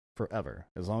 years, forever,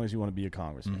 as long as you want to be a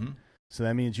congressman. Mm-hmm. So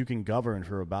that means you can govern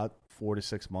for about 4 to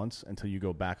 6 months until you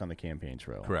go back on the campaign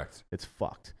trail. Correct. It's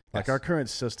fucked. Like our current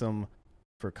system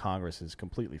for Congress is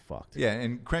completely fucked. Yeah,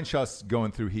 and Crenshaw's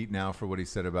going through heat now for what he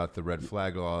said about the red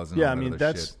flag laws and all that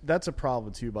other shit. That's a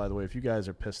problem too, by the way. If you guys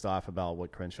are pissed off about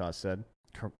what Crenshaw said,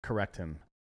 correct him.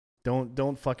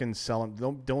 Don't fucking sell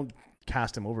him. Don't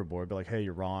cast him overboard, be like, hey,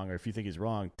 you're wrong, or if you think he's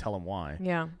wrong, tell him why.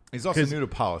 Yeah. He's also new to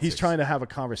politics. He's trying to have a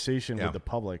conversation with the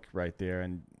public right there,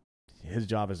 and his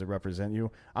job is to represent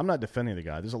you. I'm not defending the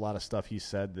guy. There's a lot of stuff he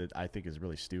said that I think is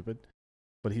really stupid,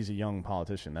 but he's a young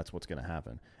politician. That's what's going to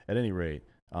happen. At any rate,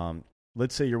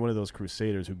 let's say you're one of those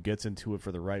crusaders who gets into it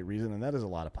for the right reason, and that is a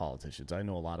lot of politicians. I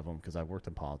know a lot of them because I've worked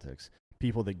in politics.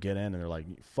 People that get in and they're like,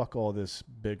 fuck all this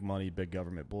big money, big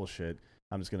government bullshit.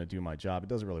 I'm just going to do my job. It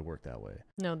doesn't really work that way.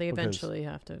 No, they eventually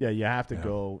have to. Yeah, you have to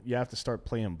go. You have to start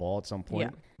playing ball at some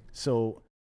point. Yeah. So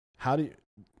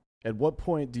at what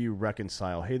point do you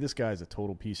reconcile, hey, this guy's a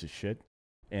total piece of shit,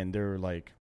 and they're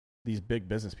like these big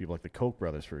business people, like the Koch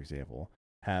brothers, for example,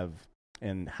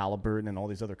 and Halliburton and all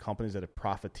these other companies that have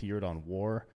profiteered on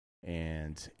war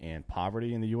and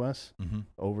poverty in the U.S.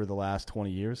 Over the last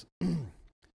 20 years.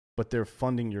 But they're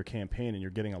funding your campaign, and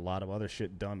you're getting a lot of other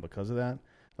shit done because of that.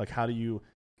 Like, how do you,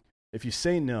 if you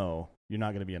say no, you're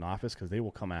not going to be in office because they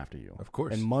will come after you. Of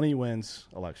course. And money wins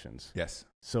elections. Yes.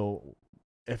 So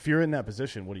if you're in that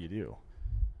position, what do you do?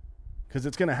 Because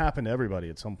it's going to happen to everybody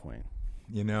at some point.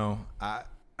 You know,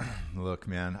 look,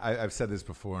 man, I've said this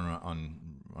before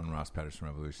on Ross Patterson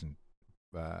Revolution.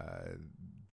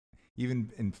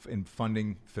 Even in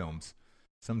funding films,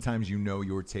 sometimes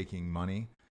you're taking money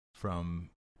from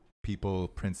people,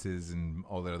 princes, and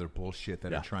all that other bullshit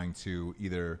that are trying to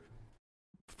either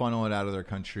funnel it out of their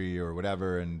country or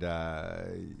whatever, and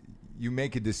you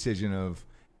make a decision of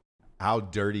how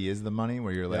dirty is the money,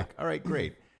 where you're like, all right,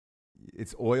 great,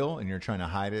 it's oil, and you're trying to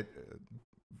hide it.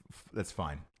 That's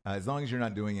fine, as long as you're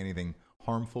not doing anything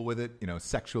harmful with it,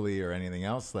 sexually or anything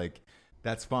else. Like,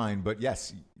 that's fine. But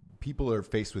yes, people are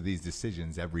faced with these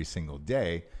decisions every single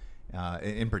day,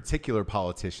 in particular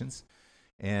politicians,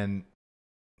 and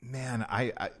man,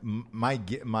 my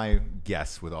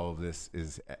guess with all of this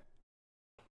is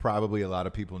probably a lot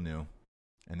of people knew,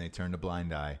 and they turned a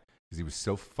blind eye because he was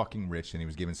so fucking rich and he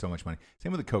was given so much money.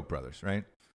 Same with the Koch brothers, right?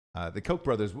 The Koch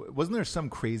brothers, wasn't there some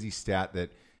crazy stat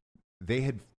that they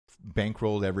had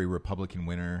bankrolled every Republican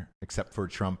winner except for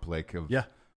Trump,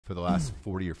 for the last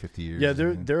 40 or 50 years? Yeah,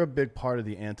 they're a big part of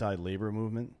the anti-labor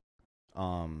movement,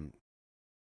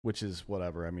 which is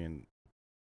whatever. I mean,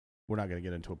 we're not going to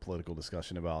get into a political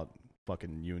discussion about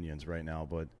fucking unions right now,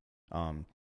 but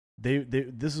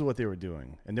this is what they were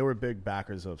doing. And they were big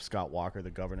backers of Scott Walker,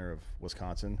 the governor of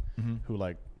Wisconsin, who,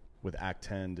 with Act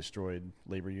 10, destroyed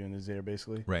labor unions there,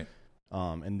 basically. Right.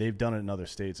 And they've done it in other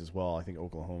states as well. I think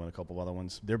Oklahoma and a couple of other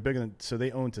ones. They're big so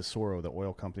they own Tesoro, the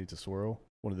oil company Tesoro.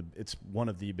 It's one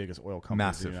of the biggest oil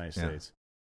companies in the United States.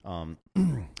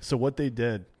 So what they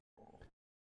did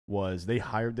was they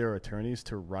hired their attorneys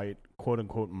to write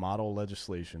quote-unquote model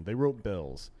legislation. They wrote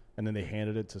bills, and then they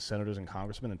handed it to senators and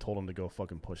congressmen and told them to go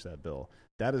fucking push that bill.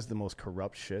 That is the most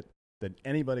corrupt shit that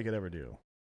anybody could ever do.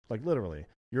 Like, literally,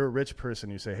 you're a rich person,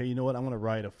 you say, hey, you know what, I'm going to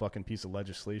write a fucking piece of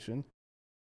legislation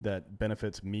that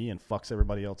benefits me and fucks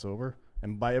everybody else over.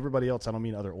 And by everybody else, I don't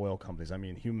mean other oil companies. I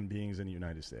mean human beings in the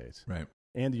United States. Right.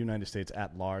 And the United States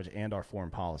at large, and our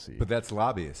foreign policy. But that's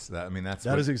lobbyists. That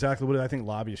is exactly what I think.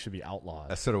 Lobbyists should be outlawed.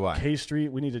 That's so do I. K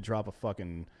Street, we need to drop a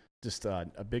fucking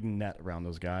a big net around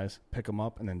those guys, pick them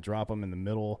up, and then drop them in the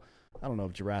middle, I don't know,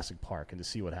 of Jurassic Park, and to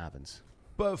see what happens.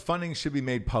 But funding should be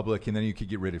made public, and then you could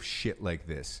get rid of shit like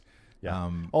this. Yeah.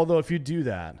 Although if you do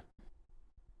that,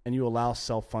 and you allow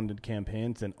self-funded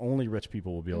campaigns, then only rich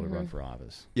people will be able to run for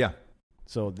office. Yeah.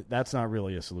 So that's not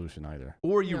really a solution either.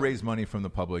 Or you raise money from the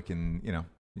public, and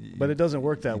but it doesn't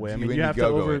work that way. I mean, you have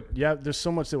to there's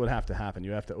so much that would have to happen.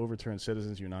 You have to overturn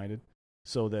Citizens United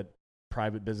so that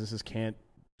private businesses can't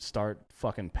start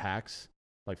fucking PACs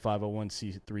like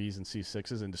 501c3s and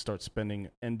C6s and to start spending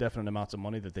indefinite amounts of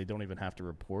money that they don't even have to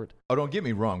report. Oh, don't get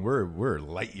me wrong. We're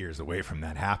light years away from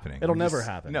that happening. It'll never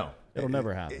happen. No. It'll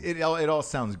never happen. It all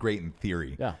sounds great in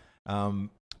theory. Yeah.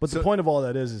 But the point of all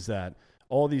that is that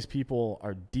all these people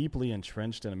are deeply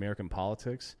entrenched in American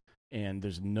politics, and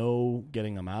there's no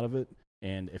getting them out of it.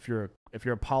 And if you're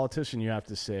a politician, you have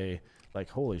to say, like,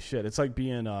 holy shit. It's like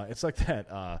being it's like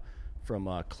that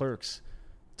from Clerks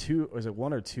 2, or is it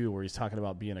 1 or 2, where he's talking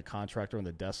about being a contractor on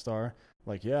the Death Star.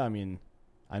 Like, yeah, I mean,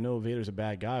 I know Vader's a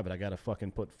bad guy, but I got to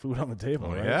fucking put food on the table,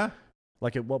 right? Yeah?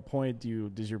 Like, at what point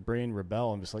does your brain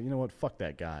rebel and just like, you know what, fuck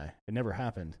that guy? It never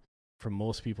happened for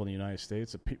most people in the United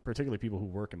States, particularly people who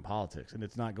work in politics. And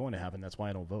it's not going to happen. That's why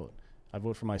I don't vote. I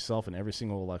vote for myself in every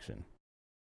single election.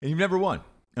 And you've never won,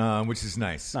 which is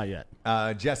nice. Not yet.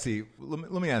 Jesse,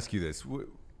 let me ask you this.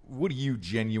 What do you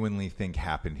genuinely think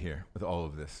happened here with all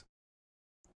of this?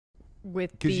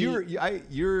 Because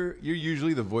you're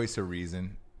usually the voice of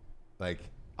reason. Like,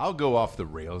 I'll go off the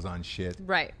rails on shit.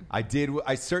 Right.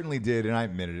 I certainly did, and I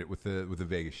admitted it with the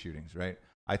Vegas shootings. Right.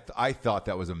 I thought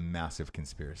that was a massive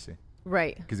conspiracy.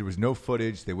 Right. Because there was no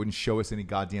footage. They wouldn't show us any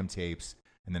goddamn tapes.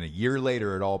 And then a year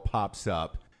later, it all pops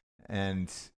up.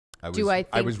 And I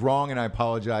was wrong, and I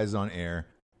apologize on air.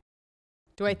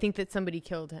 Do I think that somebody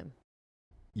killed him?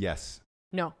 Yes.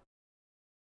 No.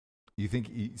 You think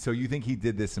he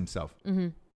did this himself? Mm-hmm.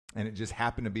 And it just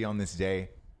happened to be on this day?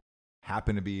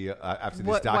 Happened to be after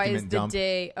this document dump? Why is the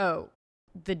day... Oh,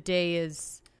 the day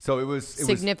is... So it was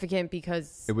significant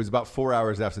because... It was about 4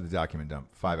 hours after the document dump.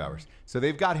 5 hours. So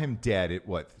they've got him dead at,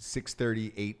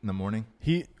 6:30, 8 in the morning?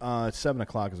 7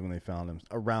 o'clock is when they found him.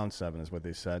 Around 7 is what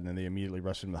they said. And then they immediately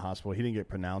rushed him to the hospital. He didn't get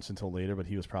pronounced until later, but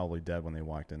he was probably dead when they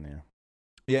walked in there.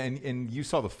 Yeah, and you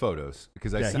saw the photos.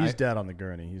 Because he's dead on the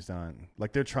gurney. He's done.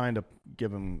 Like, they're trying to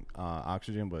give him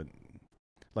oxygen, but...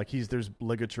 Like, there's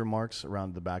ligature marks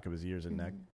around the back of his ears and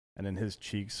neck. And then his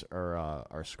cheeks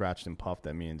are scratched and puffed.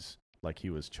 That means... Like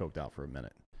he was choked out for a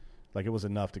minute. Like it was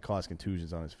enough to cause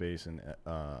contusions on his face and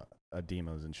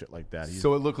edemas and shit like that.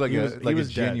 So it looked like a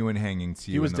genuine hanging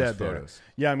to you. He was in those dead photos.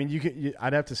 There. Yeah, I mean,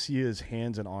 I'd have to see his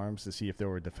hands and arms to see if there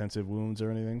were defensive wounds or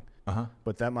anything.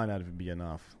 But that might not even be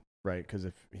enough, right? Because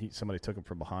if somebody took him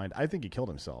from behind, I think he killed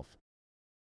himself,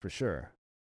 for sure.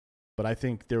 But I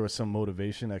think there was some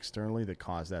motivation externally that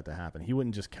caused that to happen. He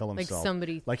wouldn't just kill himself. Like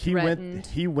somebody threatened.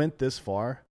 He went this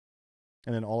far.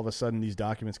 And then all of a sudden, these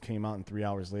documents came out, and 3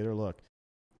 hours later, look.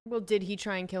 Well, did he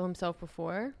try and kill himself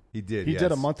before? He did. He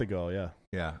did a month ago. Yeah.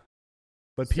 Yeah.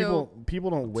 But people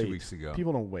don't wait. 2 weeks ago.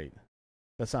 People don't wait.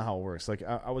 That's not how it works. Like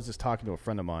I was just talking to a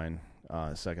friend of mine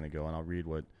a second ago, and I'll read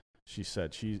what she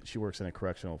said. She works in a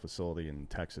correctional facility in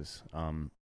Texas.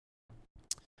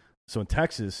 So in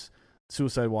Texas,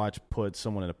 Suicide Watch put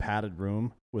someone in a padded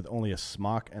room with only a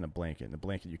smock and a blanket. And the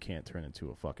blanket you can't turn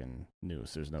into a fucking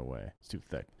noose. There's no way. It's too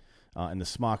thick. And the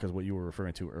smock is what you were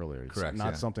referring to earlier. It's correct,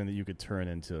 not something that you could turn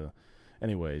into.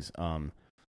 Anyways,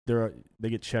 they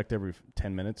get checked every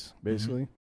 10 minutes, basically.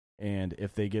 Mm-hmm. And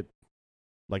if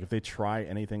they try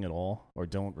anything at all or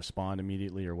don't respond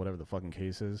immediately or whatever the fucking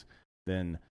case is,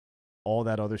 then all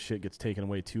that other shit gets taken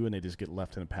away too, and they just get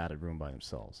left in a padded room by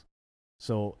themselves.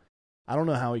 So I don't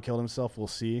know how he killed himself. We'll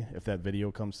see if that video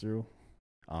comes through.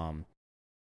 I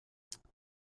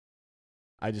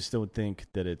just don't think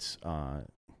that it's...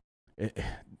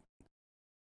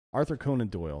 Arthur Conan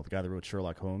Doyle, the guy that wrote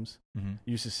Sherlock Holmes,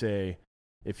 used to say,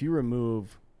 if you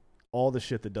remove all the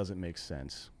shit that doesn't make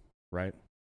sense, right,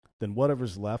 then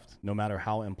whatever's left, no matter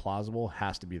how implausible,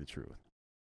 has to be the truth.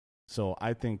 So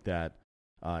I think that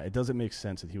it doesn't make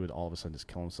sense that he would all of a sudden just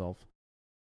kill himself.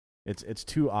 It's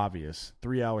too obvious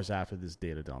 3 hours after this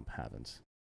data dump happens.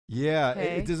 Yeah,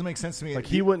 it doesn't make sense to me. Like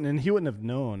he wouldn't have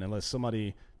known unless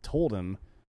somebody told him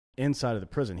inside of the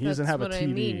prison. He doesn't have a TV.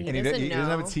 I mean. He doesn't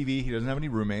have a TV. He doesn't have any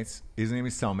roommates. He doesn't have any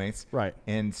cellmates. Right.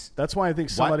 And that's why I think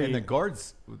somebody... And the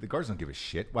guards don't give a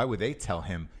shit. Why would they tell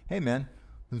him, hey, man,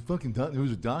 it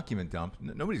was a document dump.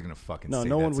 Nobody's going to fucking say that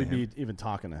no one would him. be even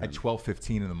talking to him. At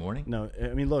 12:15 in the morning? No, I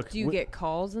mean, look... Do you get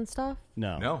calls and stuff?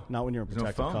 No. Not when you're in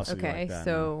protected custody like that.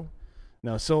 So...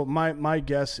 No, so my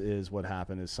guess is what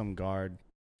happened is some guard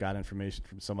got information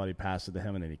from somebody, passed it to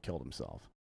him, and then he killed himself.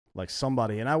 Like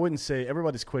somebody, and I wouldn't say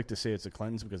everybody's quick to say it's the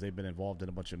Clintons because they've been involved in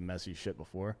a bunch of messy shit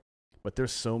before. But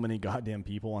there's so many goddamn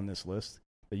people on this list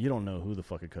that you don't know who the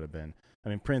fuck it could have been. I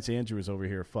mean, Prince Andrew is over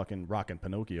here fucking rocking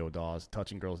Pinocchio dolls,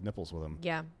 touching girls' nipples with them.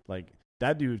 Yeah. Like,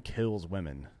 that dude kills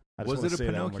women. Was it a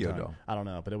Pinocchio doll? I don't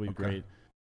know, but it would be great. It'd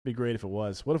be great if it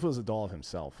was. What if it was a doll of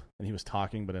himself and he was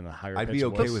talking but in a higher pitch voice? I'd be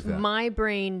okay with that. My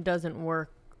brain doesn't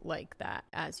work like that,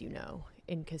 as you know,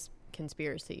 in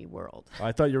conspiracy world.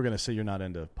 I thought you were going to say you're not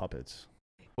into puppets.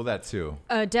 Well, that too.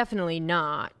 Definitely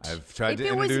not. I've tried to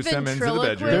introduce them into the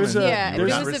bedroom. There's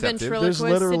a ventriloquist There's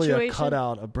literally situation. a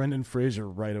cutout of Brendan Fraser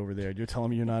right over there. You're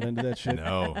telling me you're not into that shit?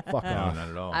 No. Fuck off. Not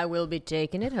at all. I will be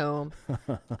taking it home.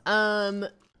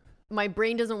 My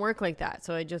brain doesn't work like that,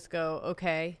 so I just go,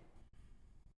 okay,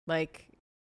 like,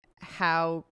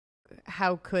 how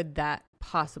could that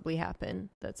possibly happen,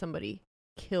 that somebody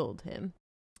killed him?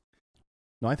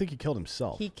 No, I think he killed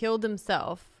himself. He killed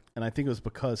himself. And I think it was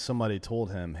because somebody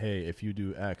told him, hey, if you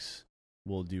do X,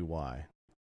 we'll do Y.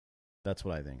 That's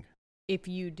what I think. If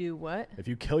you do what? If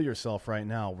you kill yourself right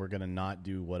now, we're going to not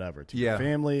do whatever to your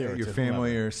family or your to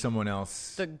family whomever. Or someone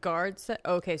else. The guard said,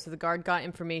 okay, so the guard got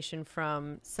information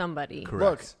from somebody.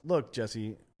 Correct. Look,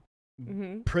 Jesse,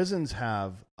 prisons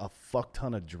have a fuck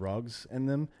ton of drugs in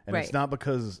them, and it's not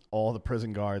because all the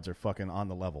prison guards are fucking on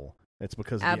the level. It's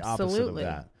because of the opposite of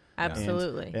that.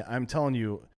 Absolutely. And I'm telling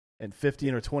you, in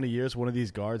 15 or 20 years, one of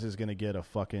these guards is going to get a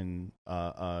fucking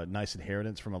nice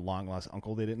inheritance from a long lost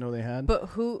uncle they didn't know they had. But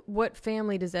what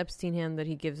family does Epstein have that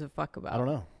he gives a fuck about? I don't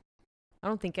know. I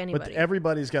don't think anybody. But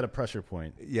everybody's got a pressure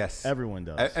point. Yes. Everyone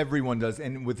does. Everyone does.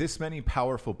 And with this many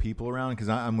powerful people around, because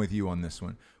I'm with you on this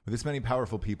one, with this many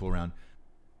powerful people around,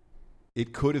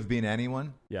 it could have been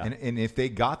anyone. Yeah. And if they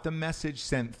got the message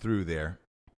sent through there,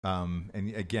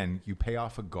 and again, you pay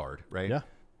off a guard, right? Yeah.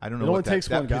 I don't know what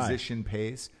that position guy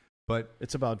pays, but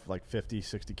it's about like 50,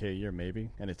 60K a year maybe,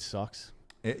 and it sucks.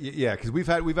 Yeah, because we've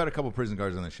had a couple prison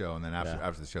guards on the show, and then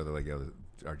after the show, they're like, "Yo,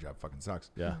 our job fucking sucks."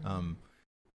 Yeah.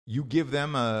 You give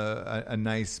them a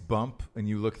nice bump, and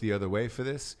you look the other way for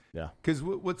this. Yeah. Because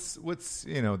what's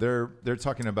they're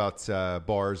talking about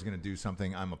bars going to do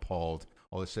something. I'm appalled.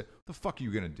 All this shit. What the fuck are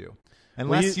you going to do?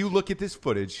 Unless you look at this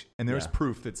footage and there's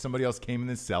proof that somebody else came in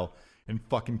this cell and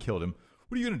fucking killed him.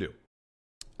 What are you going to do?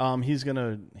 He's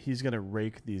gonna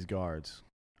rake these guards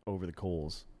over the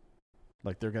coals.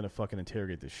 Like they're gonna fucking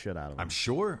interrogate the shit out of them. I'm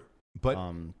sure. But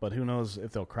who knows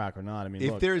if they'll crack or not? I mean,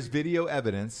 if there's video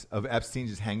evidence of Epstein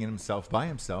just hanging himself by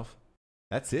himself,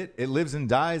 that's it. It lives and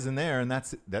dies in there, and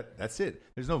that's it.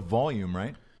 There's no volume,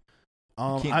 right?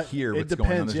 You can't hear what's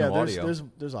going on. There's no audio.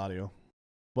 There's audio,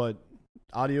 but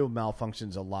audio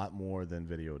malfunctions a lot more than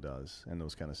video does in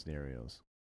those kind of scenarios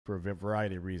for a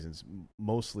variety of reasons.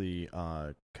 Mostly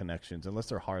connections, unless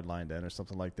they're hardlined in or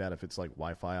something like that. If it's like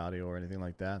Wi-Fi audio or anything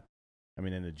like that. I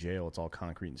mean, in the jail, it's all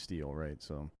concrete and steel, right?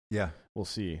 So yeah, we'll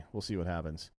see. We'll see what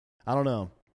happens. I don't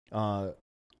know.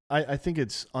 I think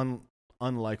it's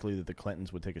unlikely that the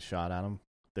Clintons would take a shot at him.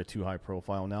 They're too high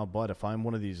profile now. But if I'm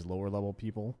one of these lower level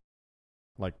people,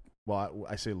 like, well,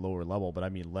 I say lower level, but I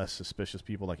mean less suspicious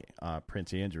people like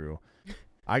Prince Andrew,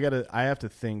 I have to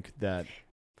think that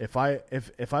if I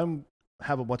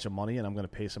have a bunch of money and I'm going to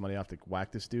pay somebody off to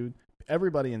whack this dude,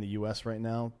 everybody in the U.S. right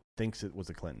now thinks it was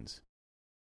the Clintons.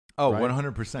 Oh, right?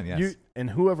 100%, yes. And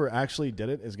whoever actually did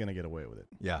it is going to get away with it.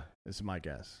 Yeah. This is my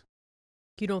guess.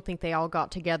 You don't think they all got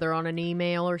together on an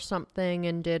email or something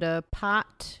and did a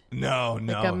pot? No.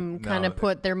 Kind of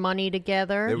put their money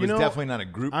together? It was definitely not a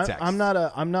group text. I'm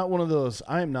not one of those.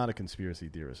 I am not a conspiracy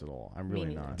theorist at all. I'm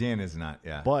really not. Dan is not,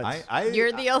 yeah. But are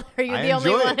you the only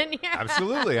one here?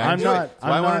 Absolutely. I enjoy it. That's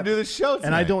why I want to do this show tonight.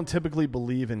 And I don't typically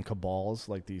believe in cabals,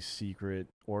 like these secret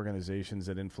organizations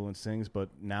that influence things, but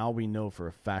now we know for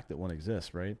a fact that one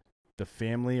exists, right? The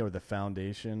family or the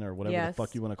foundation or whatever the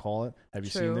fuck you want to call it. Have you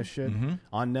seen this shit? Mm-hmm.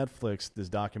 On Netflix, this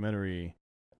documentary,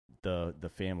 the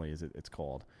family it's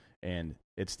called, and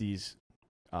it's this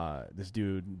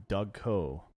dude Doug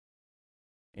Coe,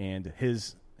 and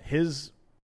his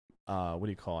what do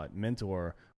you call it?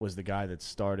 Mentor was the guy that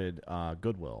started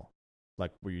Goodwill,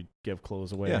 like where you give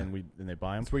clothes away and they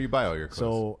buy them. That's where you buy all your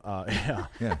clothes. So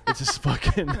it's this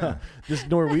fucking this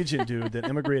Norwegian dude that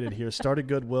immigrated here, started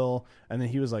Goodwill, and then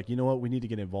he was like, you know what, we need to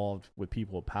get involved with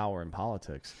people with power and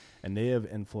politics, and they have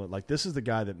influence. Like this is the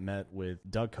guy that met with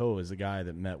Doug Coe is the guy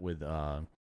that met with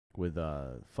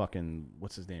fucking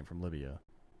what's his name from Libya,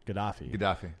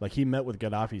 Gaddafi. Like he met with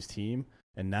Gaddafi's team,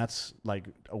 and that's like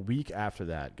a week after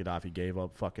that, Gaddafi gave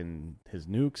up fucking his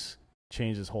nukes.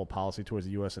 Changed his whole policy towards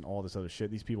the U.S. and all this other shit.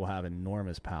 These people have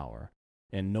enormous power,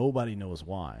 and nobody knows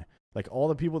why. Like, all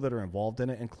the people that are involved in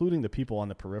it, including the people on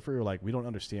the periphery, are like, we don't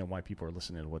understand why people are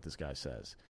listening to what this guy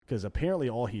says. Because apparently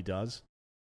all he does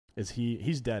is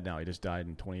he's dead now. He just died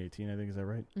in 2018, I think. Is that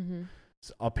right? Mm-hmm.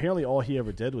 So apparently all he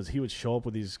ever did was he would show up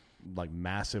with these, like,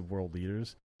 massive world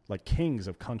leaders, like kings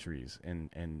of countries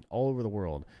and all over the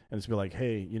world, and just be like,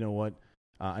 hey, you know what?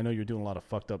 I know you're doing a lot of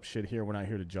fucked up shit here. We're not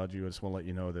here to judge you. I just want to let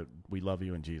you know that we love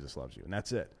you and Jesus loves you. And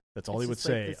that's it. That's all he would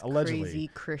say, allegedly.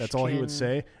 That's all he would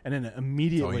say. And then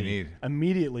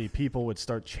immediately people would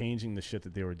start changing the shit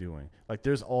that they were doing. Like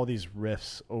there's all these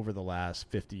rifts over the last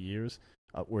 50 years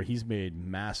where he's made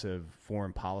massive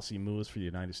foreign policy moves for the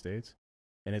United States.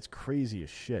 And it's crazy as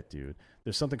shit, dude.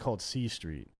 There's something called C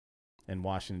Street in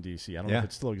Washington, D.C. I don't know if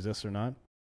it still exists or not.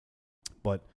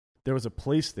 But there was a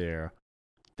place there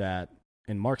that...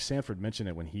 And Mark Sanford mentioned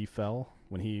it when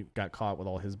he got caught with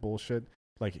all his bullshit.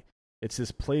 Like, it's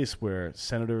this place where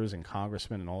senators and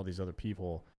congressmen and all these other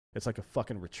people, it's like a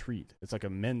fucking retreat. It's like a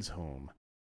men's home.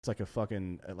 It's like a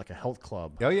fucking, like a health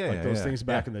club. Oh, yeah, like those things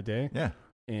back in the day. Yeah.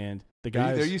 And the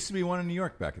guys... There used to be one in New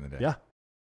York back in the day. Yeah.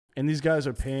 And these guys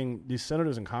are paying, these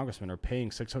senators and congressmen are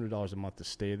paying $600 a month to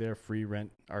stay there, free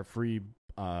rent, or free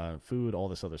food, all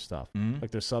this other stuff. Mm-hmm.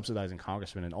 Like they're subsidizing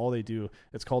congressmen, and all they do,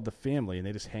 it's called the family, and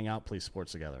they just hang out, play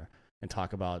sports together, and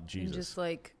talk about Jesus. And just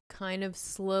like kind of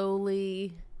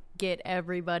slowly get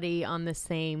everybody on the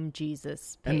same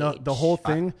Jesus page. And the whole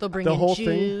thing, they'll bring the in whole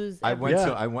Jews. I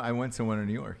went to one in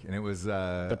New York, and it was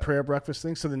the prayer breakfast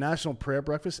thing. So the National Prayer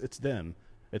Breakfast, it's them.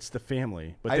 It's the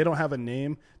family, but they don't have a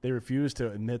name. They refuse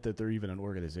to admit that they're even an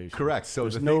organization. Correct. So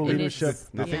there's no leadership.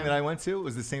 The thing that I went to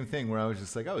was the same thing where I was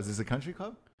just like, oh, is this a country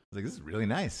club? I was like, this is really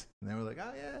nice. And they were like,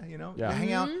 oh, yeah,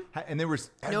 hang out. And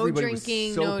everybody was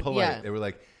so polite. Yeah. They were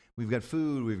like, we've got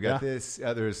food, we've got this.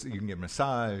 You can get a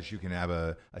massage, you can have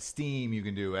a steam, you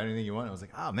can do anything you want. I was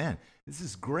like, oh, man, this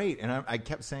is great. And I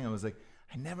kept saying, I was like,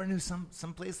 I never knew some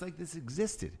place like this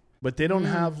existed. But they don't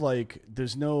have,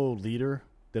 there's no leader.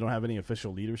 They don't have any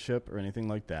official leadership or anything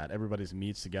like that. Everybody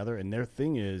meets together, and their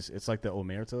thing is, it's like the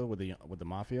omerta with the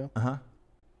mafia.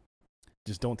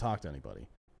 Just don't talk to anybody.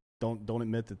 Don't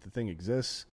admit that the thing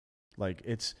exists.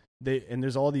 And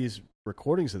there's all these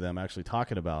recordings of them actually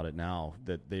talking about it now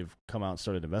that they've come out and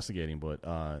started investigating. But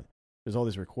there's all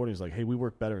these recordings like, hey, we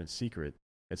work better in secret.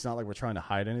 It's not like we're trying to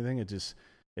hide anything. It just,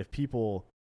 if people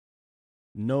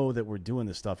know that we're doing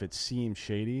this stuff, it seems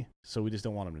shady, so we just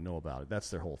don't want them to know about it. That's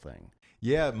their whole thing.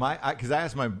 Yeah, because I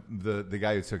asked the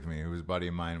guy who took me, who was a buddy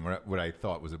of mine, what I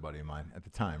thought was a buddy of mine at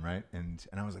the time, right? And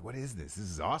I was like, what is this? This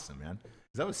is awesome, man.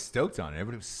 Because I was stoked on it.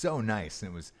 Everybody was so nice,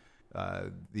 and it was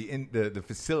the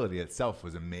facility itself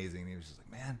was amazing. And he was just like,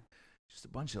 man, just a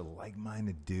bunch of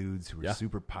like-minded dudes who were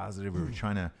super positive. We were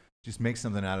trying to just make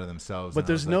something out of themselves. But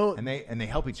there's no, and they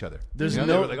help each other. There's no,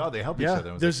 they were like, oh, they help each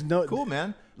other. There's no cool,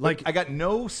 man. Like I got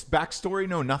no backstory,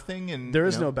 no nothing, and there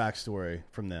is no backstory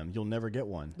from them. You'll never get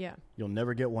one. Yeah, you'll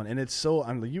never get one. And it's so,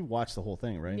 I mean, you watch the whole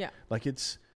thing, right? Yeah. Like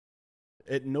it's,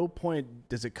 at no point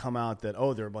does it come out that,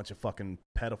 oh, they're a bunch of fucking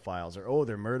pedophiles, or oh,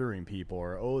 they're murdering people,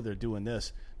 or oh, they're doing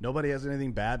this. Nobody has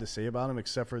anything bad to say about them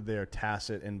except for their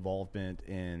tacit involvement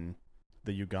in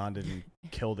the Ugandan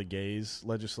kill the gays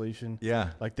legislation. Yeah.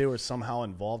 Like they were somehow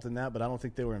involved in that, but I don't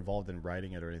think they were involved in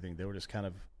writing it or anything. They were just kind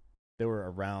of, they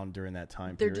were around during that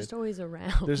time period. They're just always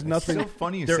around. There's nothing. It's so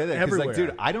funny you say that, because like,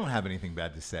 dude, I don't have anything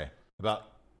bad to say about,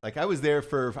 like, I was there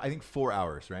for, I think, 4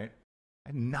 hours, right?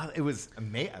 It was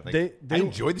amazing. Like, I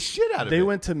enjoyed the shit out of it. They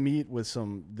went to meet with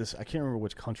I can't remember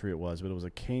which country it was, but it was a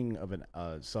king of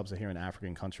a sub-Saharan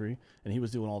African country, and he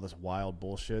was doing all this wild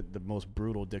bullshit, the most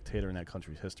brutal dictator in that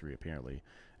country's history, apparently.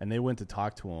 And they went to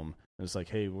talk to him, and it's like,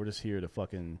 hey, we're just here to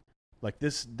fucking, like,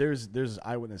 this, there's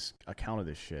eyewitness account of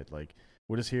this shit. Like,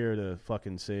 we're just here to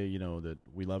fucking say, you know, that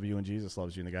we love you and Jesus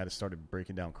loves you. And the guy just started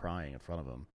breaking down crying in front of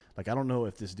him. Like, I don't know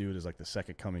if this dude is like the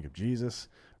second coming of Jesus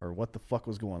or what the fuck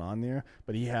was going on there,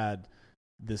 but he had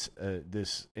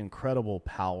this incredible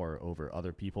power over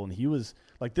other people. And he was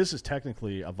like, this is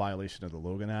technically a violation of the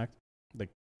Logan Act. Like,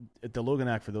 the Logan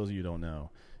Act, for those of you who don't know,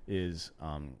 is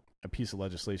a piece of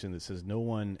legislation that says no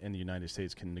one in the United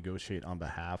States can negotiate on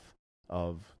behalf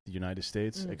of the United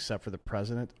States except for the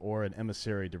president or an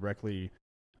emissary directly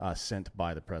sent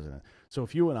by the president. So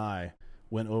if you and I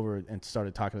went over and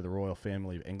started talking to the royal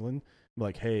family of England,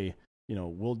 like, hey, you know,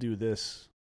 we'll do this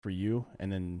for you,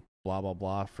 and then blah, blah,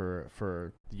 blah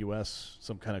for the U.S.,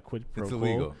 some kind of quid pro quo. It's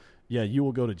illegal. Yeah, you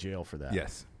will go to jail for that.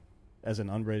 Yes. As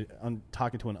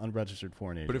talking to an unregistered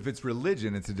foreign agent. But if it's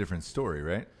religion, it's a different story,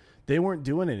 right? They weren't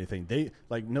doing anything. They,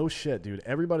 like, no shit, dude.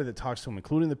 Everybody that talks to them,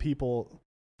 including the people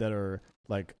that are,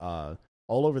 like,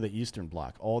 all over the Eastern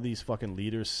Bloc, all these fucking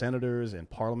leaders, senators, and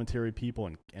parliamentary people,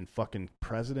 and fucking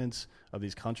presidents of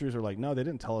these countries are like, no, they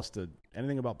didn't tell us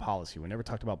anything about policy. We never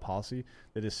talked about policy.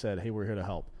 They just said, hey, we're here to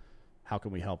help. How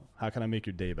can we help? How can I make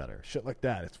your day better? Shit like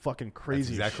that. It's fucking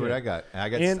crazy. That's exactly shit. what I got.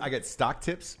 I got stock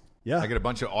tips. Yeah. I get a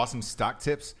bunch of awesome stock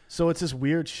tips. So it's this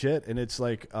weird shit, and it's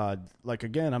like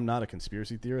again, I'm not a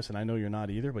conspiracy theorist, and I know you're not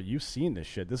either, but you've seen this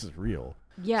shit. This is real.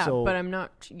 Yeah, but I'm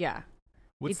not. Yeah.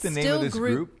 What's the name of this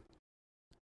group?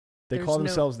 They call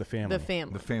themselves the Family. The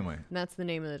Family. The Family. That's the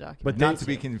name of the document. But not to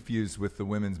be confused with the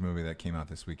women's movie that came out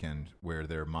this weekend, where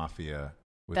they're mafia.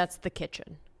 That's The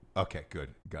Kitchen. Okay,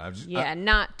 good.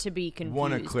 Not to be confused.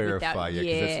 Want to clarify,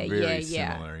 because that's very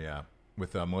yeah. similar, yeah.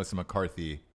 With Melissa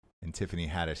McCarthy and Tiffany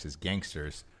Haddish as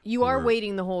gangsters. You are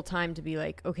waiting the whole time to be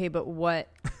like, okay, but what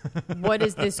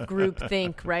does this group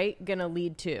think, right, gonna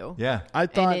lead to? Yeah. I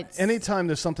thought anytime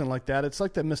there's something like that, it's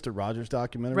like that Mr. Rogers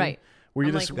documentary. Right. Where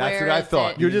you're that's what I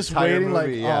thought. You're just waiting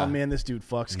movie, oh man, this dude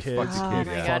fucks kids.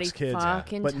 Fucks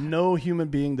kids. But no human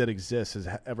being that exists has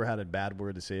ever had a bad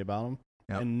word to say about him.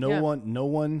 Yep. And no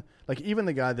one, like even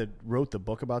the guy that wrote the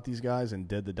book about these guys and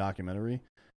did the documentary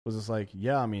was just like,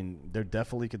 yeah, I mean, they're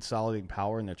definitely consolidating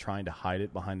power and they're trying to hide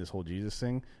it behind this whole Jesus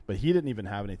thing. But he didn't even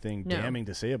have anything damning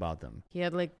to say about them. He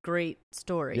had like great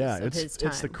stories. Yeah, of his time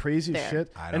it's the craziest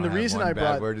shit. I don't have one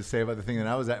bad word to say about the thing that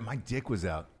I was at. My dick was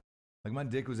out. Like, my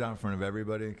dick was out in front of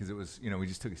everybody because it was, we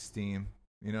just took a steam.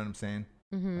 You know what I'm saying?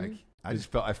 Mm-hmm. Like I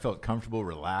felt comfortable,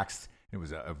 relaxed. It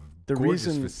was a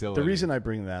gorgeous facility. The reason I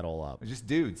bring that all up, it's just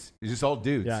dudes. It's just all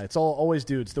dudes. Yeah, it's always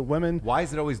dudes. The women. Why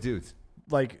is it always dudes?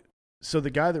 Like, so the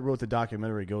guy that wrote the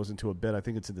documentary goes into a bit. I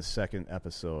think it's in the second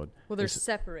episode. Well, they're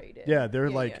separated. Yeah, they're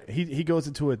he goes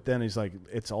into it. Then he's like,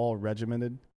 it's all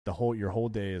regimented. Your whole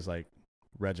day is like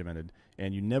regimented,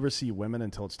 and you never see women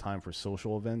until it's time for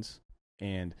social events,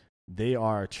 and they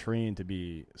are trained to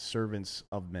be servants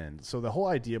of men. So the whole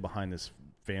idea behind this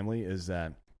family is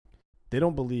that they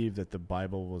don't believe that the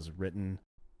Bible was written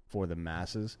for the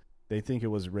masses. They think it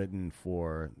was written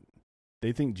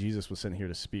they think Jesus was sent here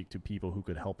to speak to people who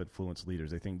could help influence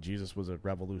leaders. They think Jesus was a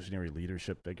revolutionary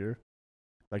leadership figure.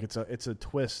 Like it's a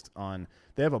twist on,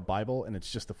 they have a Bible and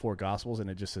it's just the 4 Gospels and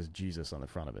it just says Jesus on the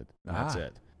front of it. That's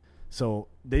it. So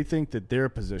they think that their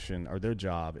position or their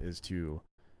job is to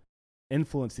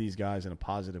influence these guys in a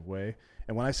positive way.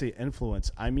 And when I say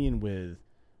influence, I mean with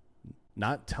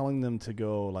not telling them to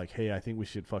go like, hey, I think we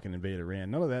should fucking invade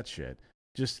Iran. None of that shit.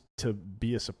 Just to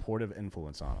be a supportive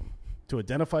influence on them. To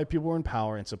identify people who are in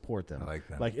power and support them. I like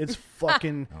that. Like, it's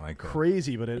fucking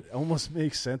crazy, but it almost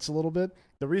makes sense a little bit.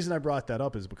 The reason I brought that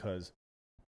up is because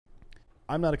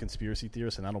I'm not a conspiracy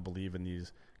theorist and I don't believe in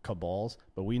these cabals,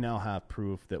 but we now have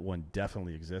proof that one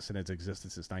definitely exists, and it's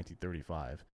existed since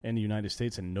 1935 in the United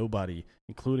States, and nobody,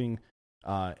 including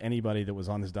anybody that was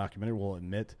on this documentary, will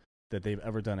admit that they've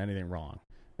ever done anything wrong,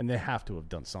 and they have to have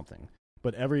done something.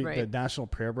 But the National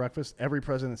Prayer Breakfast, every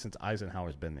president since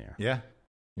Eisenhower's been there. Yeah,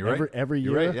 you're right. Every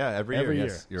year, you're right. Yeah, every year.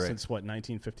 Yes, you're right. Since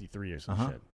 1953 or some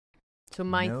shit. So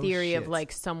my theory of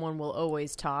like someone will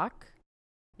always talk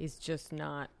is just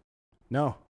not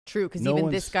true, because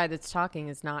even this guy that's talking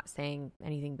is not saying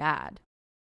anything bad.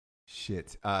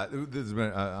 Shit. This has been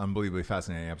an unbelievably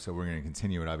fascinating episode. We're going to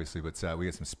continue it, obviously, but we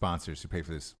get some sponsors who pay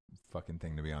for this fucking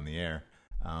thing to be on the air,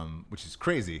 which is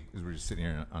crazy because we're just sitting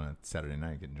here on a Saturday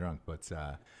night getting drunk. But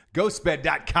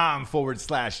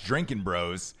ghostbed.com/drinking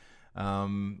bros.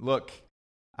 Look,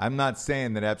 I'm not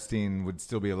saying that Epstein would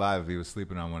still be alive if he was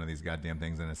sleeping on one of these goddamn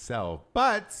things in a cell,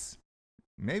 but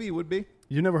maybe he would be.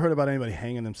 You never heard about anybody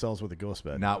hanging themselves with a ghost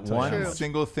bed. Not one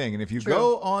single thing. And if you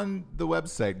go on the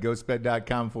website,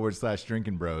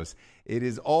 ghostbed.com/drinking bros, it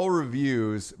is all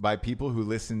reviews by people who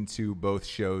listen to both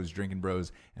shows, Drinking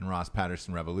Bros and Ross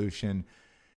Patterson Revolution.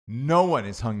 No one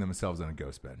has hung themselves on a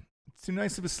ghost bed. It's too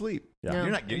nice of a sleep. Yeah. No,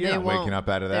 you're not waking up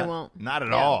out of that. They won't. Not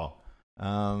at all.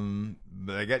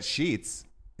 But they got sheets,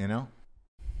 you know.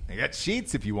 They got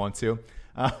sheets if you want to.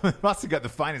 They've also got the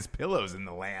finest pillows in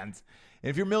the land. And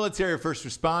if you're military or first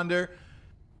responder,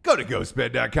 go to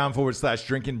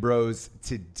ghostbed.com/drinking bros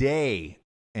today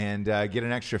and get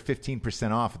an extra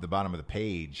 15% off at the bottom of the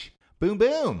page. Boom,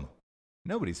 boom.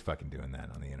 Nobody's fucking doing that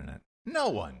on the internet. No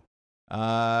one.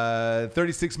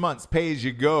 36 months, pay as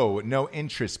you go, no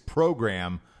interest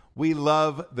program. We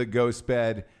love the Ghost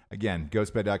Bed. Again,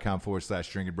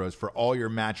 ghostbed.com/drinking bros for all your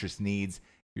mattress needs.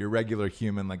 If you're a regular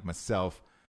human like myself,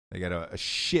 they got a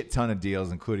shit ton of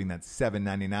deals, including that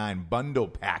 $7.99 bundle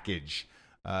package.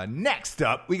 Next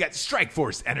up, we got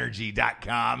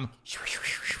StrikeForceEnergy.com.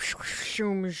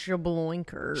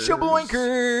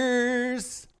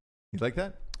 Shabloinkers. You like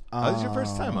that? This is your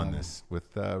first time on this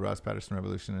with Ross Patterson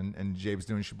Revolution and James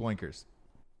doing Shabloinkers.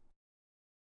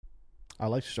 I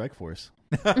like Strike Force.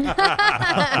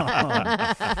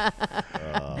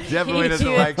 Definitely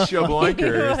doesn't like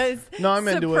Shabloinkers. No, I'm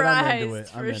into it.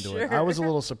 I'm into it. I was a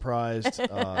little surprised.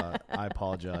 I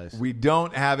apologize. We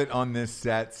don't have it on this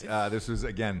set. This was,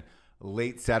 again,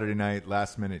 late Saturday night,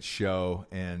 last minute show,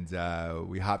 and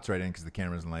we hopped right in because the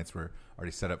cameras and lights were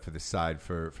already set up for this side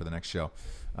for the next show.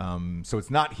 So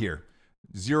it's not here.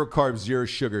 0 carbs, 0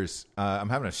 sugars. I'm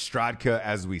having a Strodka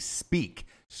as we speak.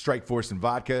 Strike Force and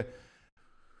vodka.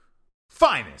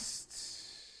 Finest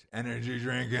energy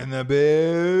drink in the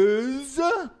biz.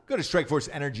 Go to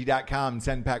StrikeForceEnergy.com.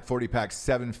 10-pack, 40-pack,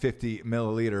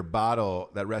 750-milliliter bottle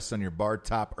that rests on your bar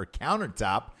top or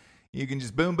countertop. You can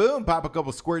just boom, boom, pop a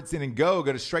couple squirts in and go.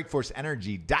 Go to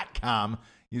StrikeForceEnergy.com.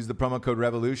 Use the promo code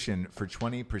REVOLUTION for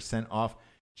 20% off.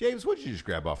 James, what did you just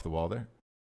grab off the wall there?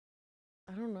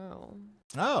 I don't know.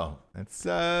 Oh, it's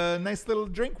a nice little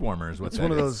drink warmer is what's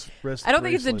one of those wrist I don't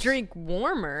think bracelets. it's a drink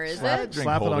warmer, is it?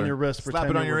 Slap it on your wrist. Slap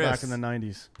it on your wrist. Back in the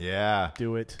 90s. Yeah.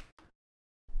 Do it.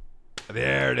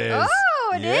 There it is.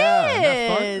 Oh, it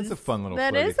is. It's a fun little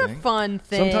That flirty is a thing. fun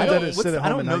thing. Sometimes I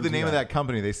don't know the name of that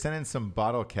company. They sent in some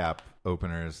bottle cap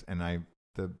openers, and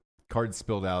the cards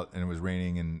spilled out and it was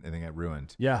raining and they got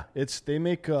ruined. Yeah, they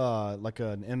make like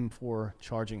an M4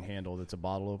 charging handle that's a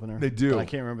bottle opener. They do. I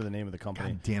can't remember the name of the company.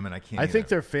 God damn it, I can't. I think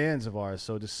they're fans of ours,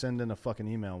 so just send in a fucking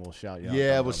email and we'll shout you out.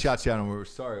 Yeah, we'll shout you out and we're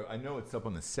sorry. I know it's up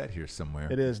on the set here somewhere.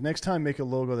 It is. Next time, make a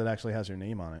logo that actually has your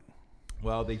name on it.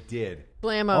 Well, they did.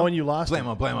 Blammo. Oh, and you lost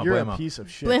Blammo, it. blammo, You're blammo. a piece of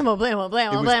shit. Blammo, blammo,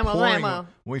 blammo, blammo, blammo.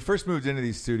 When we first moved into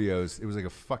these studios, it was like a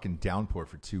fucking downpour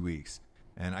for 2 weeks.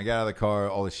 And I got out of the car,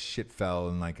 all this shit fell,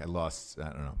 and like I lost, I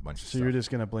don't know, a bunch of stuff. So you're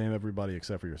just going to blame everybody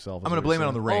except for yourself? I'm going to blame it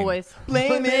on the rain. Always.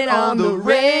 Blame it on the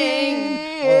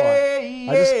rain.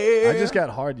 I just got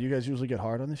hard. Do you guys usually get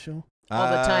hard on this show? All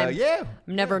the time. Yeah.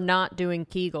 I'm never not doing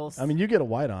Kegels. I mean, you get a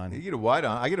white on. You get a white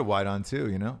on. I get a white on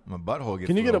too, you know. My butthole gets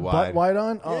Can you get a butt white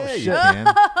on? Oh, yeah, shit. You can.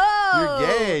 You're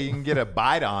gay. You can get a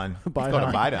bite on. It's called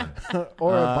a bite on.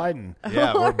 Or a Biden.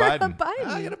 Yeah, or a Biden. A Biden.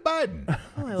 I get a Biden.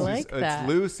 Oh, I like that. It's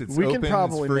loose. It's we open. can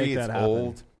probably it's free. make that it's happen.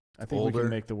 old. I think older. we can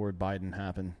make the word Biden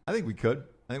happen. I think we could.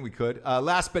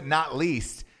 Last but not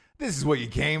least, this is what you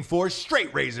came for.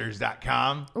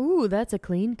 StraightRazors.com. Ooh, that's a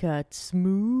clean cut.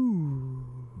 Smooth.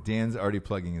 Dan's already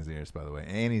plugging his ears, by the way,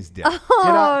 and he's dead.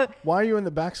 Oh, Why are you in the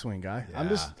backswing, guy?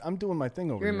 Yeah. I'm doing my thing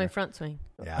over you're here. in my front swing.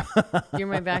 Yeah, You're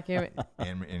my back. You're my...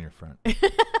 and in your front.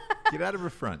 Get out of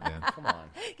her front, Dan. Come on.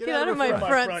 Get out of my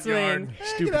front swing.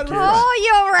 Stupid out of kids. her front. Oh,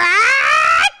 you racket!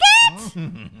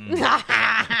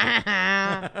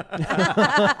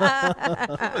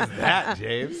 What was that,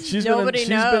 James? She's Nobody been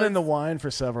knows. in the wine for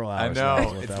several I hours. know.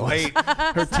 That's what It's that was. late.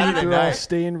 Her teeth are all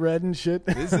stained red and shit.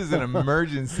 This is an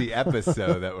emergency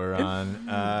episode that we're on.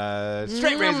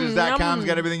 StraightRazors.com's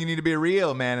got everything you need to be a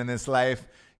real man in this life.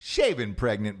 Shaving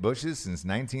pregnant bushes since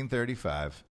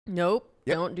 1935. Nope.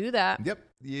 Yep. Don't do that. Yep,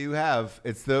 you have.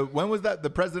 When was that?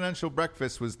 The presidential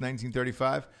breakfast was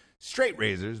 1935. Straight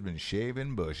Razor's been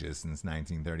shaving bushes since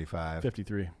 1935.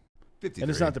 53. 53. And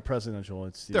it's not the presidential.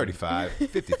 It's the 35.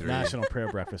 53. National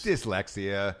Prayer Breakfast.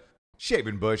 Dyslexia.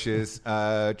 Shaving bushes.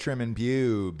 Trimming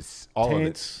pubes. All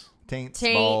Taints. of it. Taints,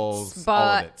 Taints, balls,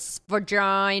 butts,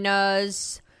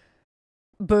 vaginas,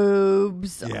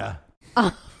 boobs. all of it.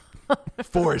 Yeah.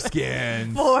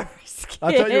 Foreskins. Foreskin.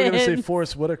 I thought you were going to say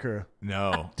Forrest Whitaker.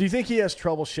 No. Do you think he has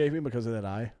trouble shaving because of that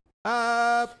eye?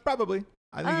 Probably.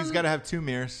 I think he's got to have two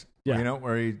mirrors. Yeah. You know,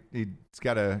 where he's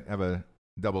got to have a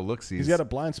double look-see. He's got a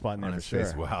blind spot in there on for his sure.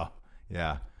 face. Wow.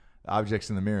 Yeah. Objects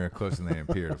in the mirror are closer than they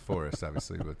appear to Forrest,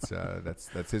 obviously, but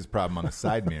that's his problem on the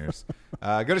side mirrors.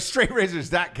 Go to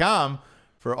straightrazors.com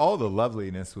for all the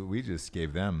loveliness we just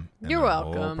gave them. And You're their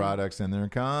welcome. whole products and their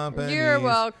companies. You're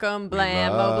welcome.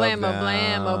 Blammo, love blammo,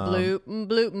 blammo, bloop,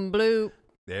 bloop, bloop.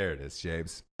 There it is,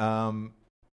 James. I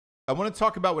want to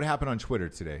talk about what happened on Twitter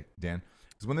today, Dan.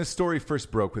 Because when this story first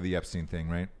broke with the Epstein thing,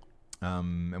 right?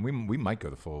 And we might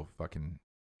go the full fucking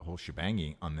whole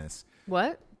shebang on this.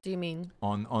 What do you mean?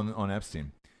 On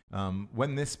Epstein.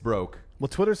 When this broke. Well,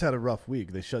 Twitter's had a rough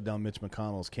week. They shut down Mitch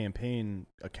McConnell's campaign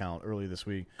account earlier this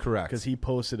week. Correct. Because he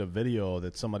posted a video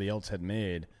that somebody else had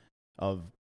made of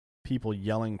people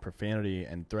yelling profanity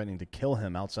and threatening to kill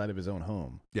him outside of his own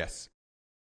home. Yes.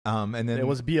 And then it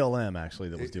was BLM actually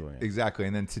that was doing it. Exactly.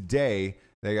 And then today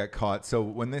they got caught. So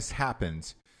when this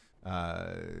happened,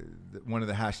 one of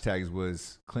the hashtags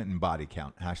was Clinton body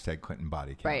count. Hashtag Clinton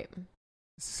body count. Right.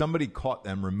 Somebody caught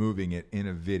them removing it in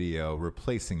a video,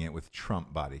 replacing it with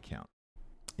Trump body count,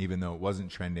 even though it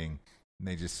wasn't trending. And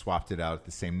they just swapped it out,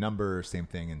 the same number, same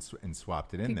thing, and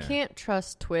swapped it in there. You can't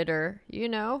trust Twitter, you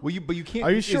know? Well, but you can't.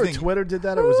 Are you sure Twitter did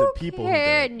that, or was it people who did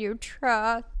it? Can you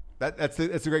trust? That's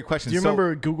a great question. Do you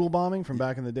remember Google bombing from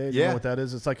back in the day? Do you Yeah. know what that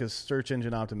is? It's like a search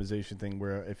engine optimization thing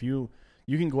where if you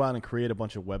can go out and create a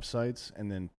bunch of websites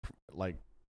and then like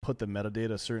put the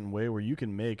metadata a certain way where you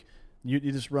can make you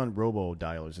just run robo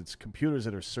dialers. It's computers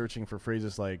that are searching for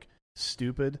phrases like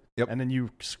stupid, Yep. and then you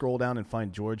scroll down and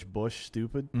find George Bush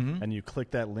stupid, Mhm. and you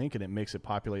click that link and it makes it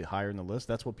populate higher in the list.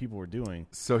 That's what people were doing.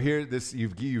 So here,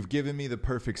 you've given me the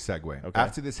perfect segue. Okay.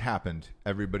 After this happened,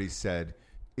 everybody said,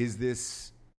 "Is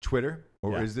this Twitter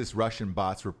or Yeah. is this Russian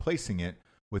bots replacing it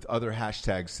with other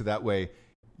hashtags?" So that way,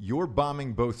 you're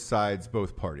bombing both sides,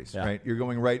 both parties, Yeah. right? You're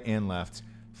going right and left,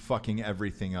 fucking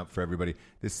everything up for everybody.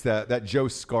 This that Joe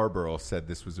Scarborough said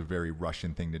this was a very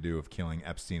Russian thing to do of killing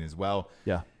Epstein as well.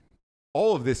 Yeah.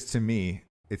 All of this to me,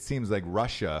 it seems like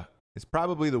Russia is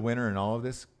probably the winner in all of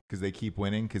this because they keep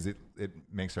winning because it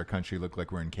makes our country look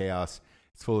like we're in chaos.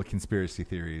 It's full of conspiracy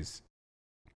theories.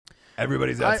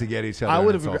 Everybody's out to get each other. I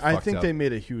would and have. it's all I fucked think up. they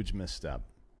made a huge misstep,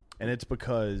 and it's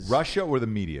because Russia or the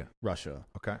media. Russia.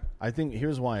 Okay. I think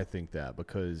here's why I think that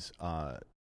because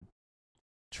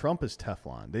Trump is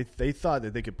Teflon. They thought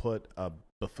that they could put a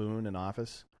buffoon in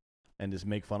office and just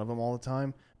make fun of him all the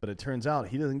time, but it turns out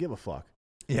he doesn't give a fuck.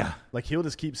 Yeah. Like, he'll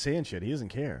just keep saying shit. He doesn't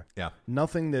care. Yeah.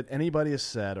 Nothing that anybody has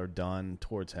said or done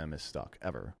towards him is stuck,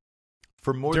 ever.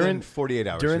 For more than 48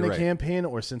 hours. During the campaign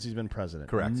or since he's been president.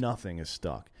 Correct. Nothing is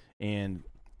stuck. And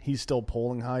he's still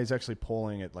polling high. He's actually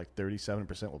polling at like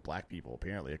 37% with black people,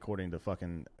 apparently, according to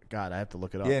fucking... God, I have to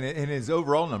look it up. Yeah, and his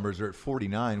overall numbers are at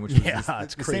 49, which is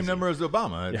the same number as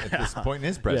Obama at this point in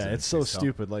his presidency. Yeah, it's so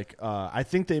stupid. Like, I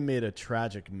think they made a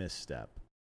tragic misstep.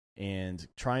 And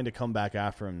trying to come back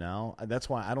after him now, that's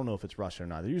why I don't know if it's Russia or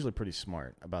not. They're usually pretty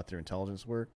smart about their intelligence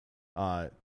work.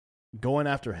 Going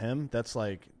after him, that's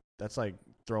like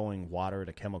throwing water at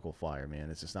a chemical fire, man.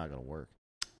 It's just not going to work.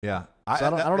 Yeah. So I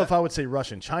don't know if I would say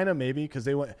Russian. China, maybe, because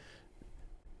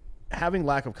having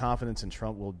lack of confidence in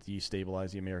Trump will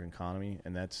destabilize the American economy,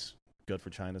 and that's good for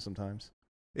China sometimes.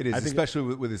 It is,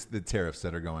 especially with the tariffs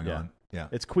that are going on. Yeah.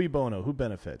 It's cui bono. Who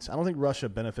benefits? I don't think Russia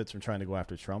benefits from trying to go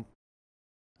after Trump.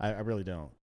 I really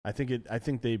don't. I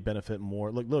think they benefit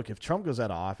more. Look, if Trump goes out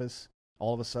of office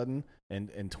all of a sudden, and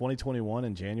in 2021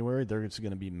 in January, there's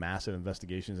going to be massive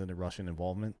investigations into Russian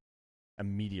involvement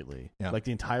immediately. Yeah. Like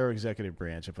the entire executive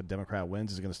branch, if a Democrat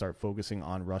wins, is going to start focusing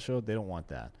on Russia. They don't want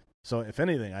that. So if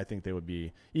anything, I think they would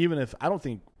be, even if I don't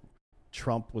think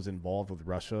Trump was involved with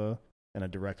Russia in a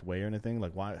direct way or anything,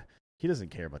 like why? He doesn't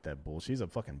care about that bullshit. He's a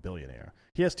fucking billionaire.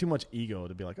 He has too much ego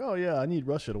to be like, oh yeah, I need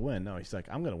Russia to win. No, he's like,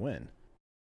 I'm going to win.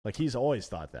 Like, he's always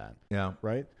thought that. Yeah.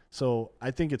 Right? So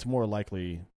I think it's more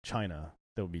likely China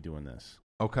that would be doing this.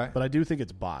 Okay. But I do think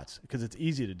it's bots because it's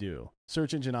easy to do.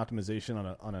 Search engine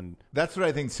optimization on a That's what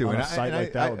I think too. On a site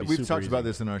like that would be we've talked easy. about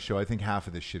this in our show. I think half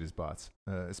of this shit is bots,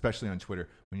 especially on Twitter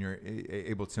when you're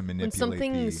able to manipulate. When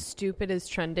something stupid is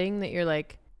trending that you're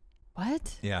like,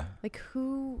 what? Yeah. Like,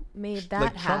 who made that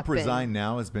like happen? Trump resign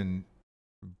now has been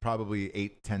probably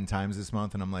 8-10 times this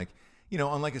month, and I'm like,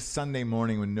 on like a Sunday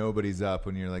morning when nobody's up,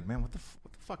 when you're like, man, what the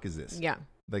fuck is this? Yeah.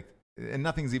 Like, and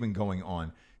nothing's even going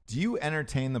on. Do you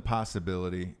entertain the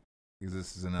possibility, because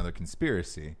this is another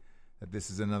conspiracy, that this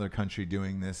is another country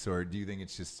doing this, or do you think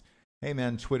it's just, hey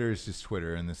man, Twitter is just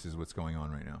Twitter, and this is what's going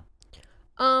on right now?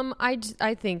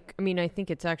 I think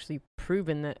it's actually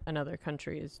proven that another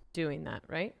country is doing that,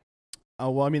 right?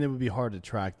 Well, I mean, it would be hard to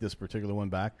track this particular one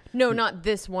back. No, not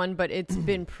this one, but it's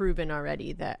been proven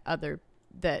already that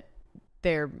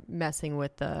they're messing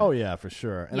with the... Oh, yeah, for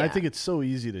sure. And I think it's so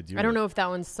easy to do. I don't know if that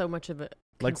one's so much of a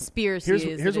conspiracy.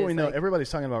 Here's what we know.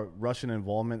 Everybody's talking about Russian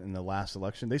involvement in the last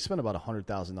election. They spent about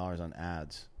 $100,000 on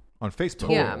ads. On Facebook?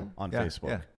 Total on Facebook.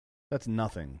 Yeah. That's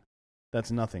nothing.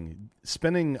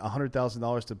 Spending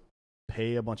 $100,000 to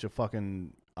pay a bunch of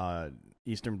fucking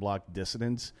Eastern Bloc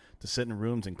dissidents to sit in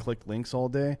rooms and click links all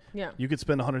day. Yeah. You could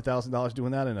spend $100,000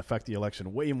 doing that and affect the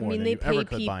election way more than you ever could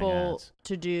buying ads. They pay people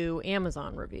to do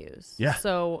Amazon reviews. Yeah.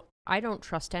 So I don't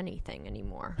trust anything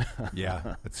anymore.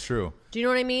 Yeah, that's true. Do you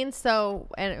know what I mean? So,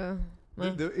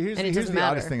 here's the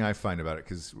oddest thing I find about it,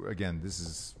 because again,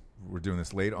 we're doing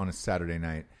this late on a Saturday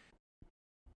night.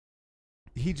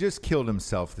 He just killed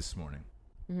himself this morning.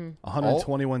 Mm-hmm.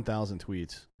 121,000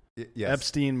 tweets. Yes.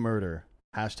 Epstein murder.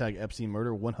 Hashtag Epstein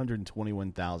murder.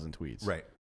 121,000 tweets. Right.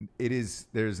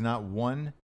 There's not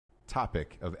one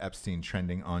topic of Epstein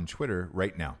trending on Twitter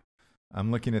right now. I'm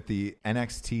looking at the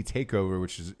NXT takeover,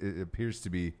 which it appears to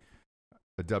be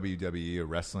a WWE, a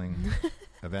wrestling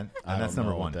event, and that's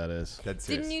number one. What that is.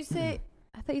 Didn't you say?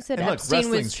 I thought you said Epstein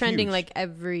was trending huge. Like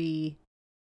every.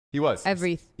 He was.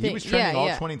 Everything. He was trending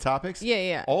all 20 topics.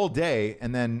 Yeah. All day,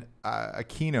 and then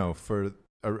Aquino for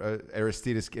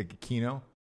Aristides Aquino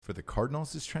for the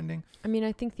Cardinals is trending. I mean,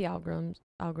 I think the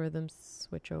algorithms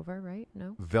switch over, right?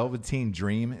 No. Velveteen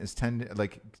Dream is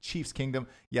like Chiefs Kingdom.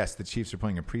 Yes, the Chiefs are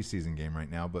playing a preseason game right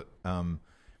now, but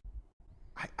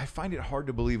I find it hard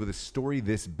to believe with a story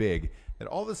this big that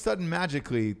all of a sudden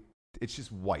magically it's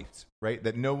just wiped, right?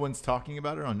 That no one's talking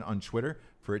about it on Twitter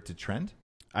for it to trend.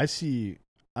 I'm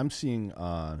seeing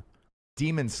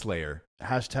Demon Slayer.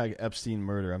 Hashtag Epstein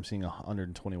murder. I'm seeing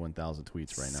 121,000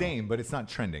 tweets right now. Same, but it's not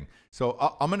trending. So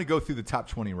I'm going to go through the top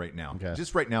 20 right now. Okay.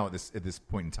 Just right now at this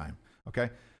point in time.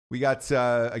 Okay. We got,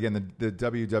 again, the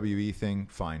WWE thing.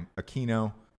 Fine.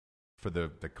 Aquino for the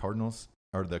Cardinals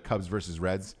or the Cubs versus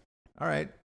Reds. All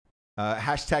right.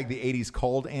 Hashtag the 80s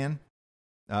cold, Ann.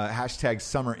 Hashtag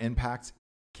summer impact.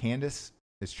 Candace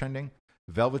is trending.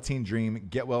 Velveteen Dream.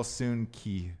 Get well soon.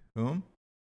 Kiyum.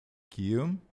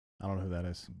 I don't know who that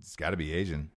is. It's got to be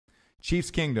Asian. Chiefs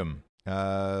Kingdom,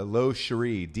 Lo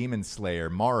Cherie, Demon Slayer,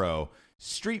 Morrow,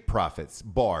 Street Profits,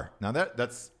 Bar. Now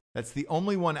that's the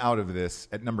only one out of this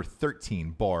at number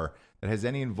 13, Bar, that has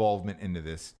any involvement into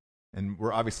this. And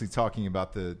we're obviously talking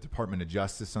about the Department of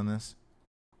Justice on this.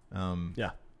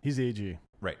 Yeah, he's the AG.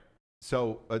 Right.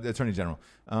 So, Attorney General.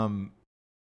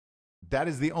 that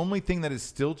is the only thing that is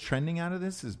still trending out of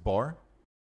this is Barr.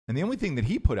 And the only thing that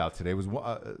he put out today was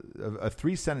a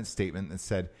 3-sentence statement that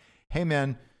said, hey,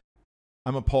 man,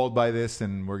 I'm appalled by this,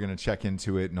 and we're going to check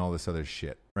into it and all this other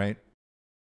shit, right?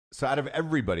 So out of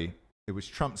everybody, it was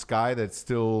Trump's guy that's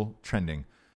still trending.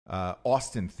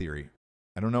 Austin Theory.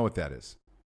 I don't know what that is.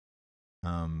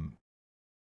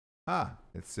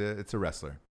 It's a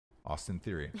wrestler. Austin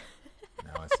Theory.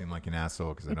 Now I seem like an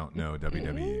asshole because I don't know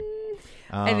WWE.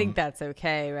 I think that's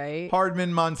okay, right?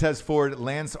 Hardman, Montez Ford,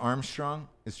 Lance Armstrong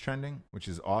is trending, which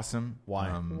is awesome. Why?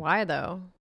 Why though?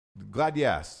 Glad you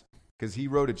asked, because he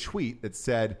wrote a tweet that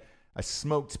said, I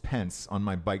smoked Pence on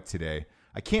my bike today.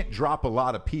 I can't drop a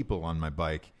lot of people on my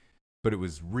bike, but it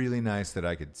was really nice that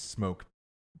I could smoke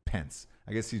Pence.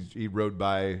 I guess he rode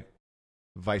by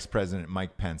Vice President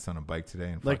Mike Pence on a bike today,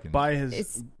 and like by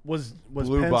his was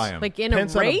blew Pence, by him. Like in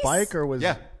Pence a race? on a bike, or was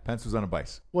Pence was on a bike.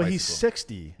 Well, bicycle. he's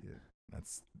 60. Yeah,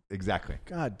 that's exactly.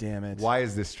 God damn it! Why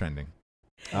is this trending?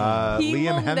 He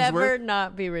Liam will Hemsworth, never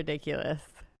not be ridiculous.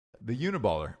 the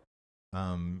Uniballer.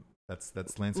 That's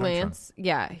Lance Armstrong. Lance,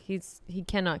 yeah, he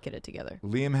cannot get it together.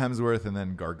 Liam Hemsworth, and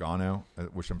then Gargano,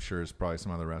 which I'm sure is probably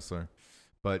some other wrestler,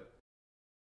 but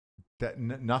that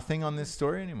nothing on this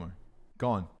story anymore.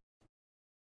 Gone.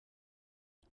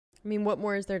 I mean, what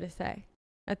more is there to say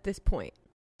at this point?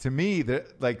 To me,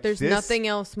 there's nothing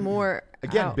else more.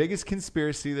 Again, out. biggest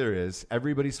conspiracy there is.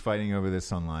 Everybody's fighting over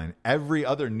this online. Every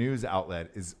other news outlet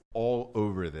is all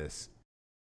over this,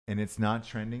 and it's not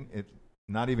trending. It's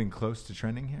not even close to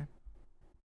trending here.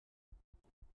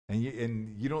 And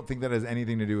you don't think that has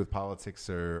anything to do with politics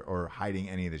or hiding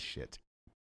any of this shit?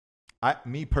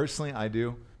 Me personally, I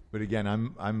do. But again,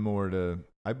 I'm more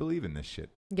I believe in this shit.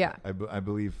 Yeah. I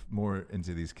believe more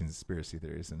into these conspiracy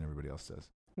theories than everybody else does.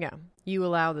 Yeah. You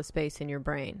allow the space in your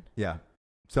brain. Yeah.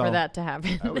 So for that to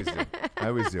happen. I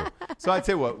always do. So I'd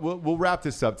say we'll wrap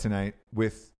this up tonight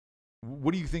with,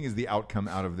 what do you think is the outcome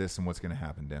out of this and what's going to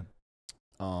happen, Dan?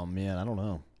 Oh man, I don't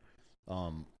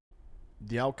know.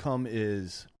 The outcome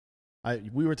is,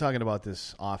 we were talking about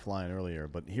this offline earlier,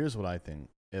 but here's what I think.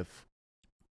 If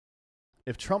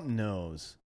Trump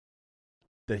knows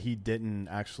that he didn't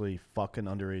actually fuck an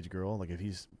underage girl, like if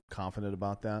he's confident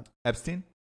about that. Epstein?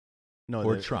 No,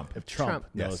 or Trump. If Trump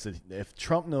knows yes. that, if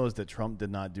Trump knows that Trump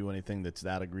did not do anything that's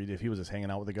that egregious, if he was just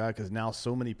hanging out with the guy, because now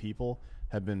so many people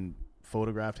have been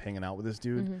photographed hanging out with this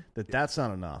dude, that's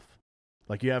not enough.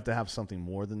 Like, you have to have something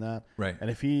more than that. Right. And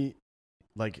if he,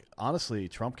 like, honestly,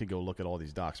 Trump could go look at all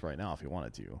these docs right now if he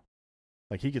wanted to.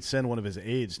 Like, he could send one of his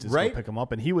aides to go pick him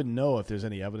up, and he would know if there's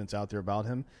any evidence out there about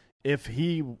him. If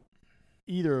he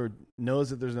either knows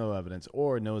that there's no evidence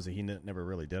or knows that he never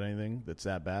really did anything that's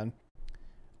that bad,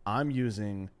 I'm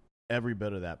using every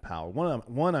bit of that power.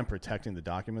 One, I'm protecting the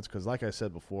documents because, like I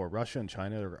said before, Russia and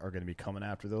China are going to be coming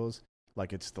after those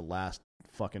like it's the last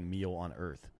fucking meal on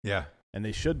earth. Yeah. And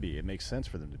they should be. It makes sense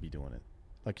for them to be doing it.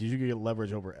 Like, you can get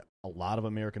leverage over a lot of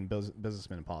American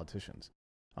businessmen and politicians.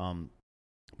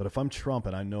 But if I'm Trump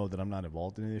and I know that I'm not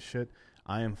involved in this shit,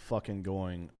 I am fucking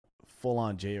going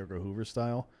full-on J. Edgar Hoover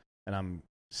style, and I'm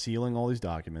sealing all these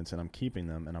documents, and I'm keeping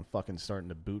them, and I'm fucking starting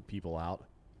to boot people out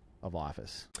of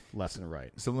office left and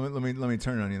right. So let me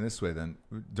turn it on you this way then.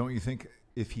 Don't you think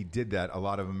if he did that, a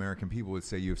lot of American people would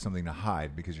say you have something to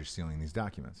hide because you're sealing these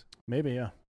documents? Maybe, yeah.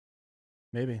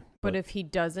 Maybe. But if he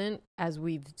doesn't, as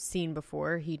we've seen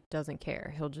before, he doesn't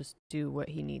care. He'll just do what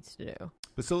he needs to do.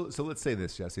 But so let's say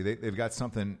this, Jesse. They've got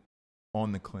something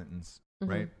on the Clintons,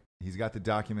 right? He's got the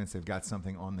documents. They've got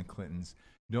something on the Clintons.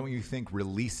 Don't you think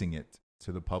releasing it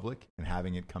to the public and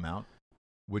having it come out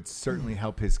would certainly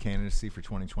help his candidacy for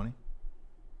 2020?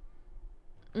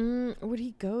 Would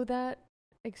he go that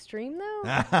extreme, though?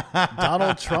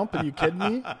 Donald Trump? Are you kidding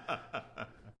me?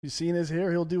 You seen his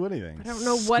hair? He'll do anything. I don't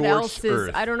know what else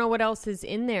is. I don't know what else is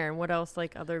in there and what else,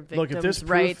 like, other victims'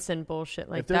 rights and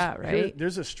bullshit like that, right?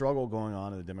 There's a struggle going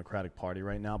on in the Democratic Party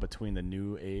right now between the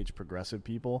new age progressive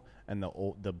people and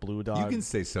the blue dog. You can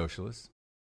say socialists.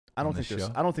 I don't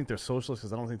think they're socialists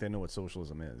because I don't think they know what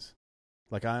socialism is.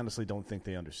 Like, I honestly don't think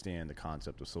they understand the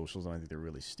concept of socialism. I think they're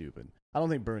really stupid. I don't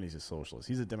think Bernie's a socialist.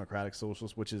 He's a democratic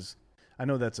socialist, which is, I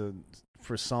know that's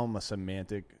for some a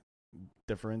semantic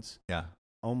difference. Yeah.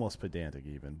 Almost pedantic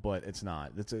even, but it's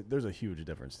not. There's a huge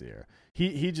difference there.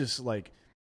 He just, like,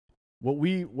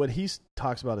 what he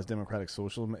talks about as democratic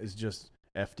socialism is just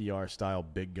FDR style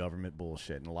big government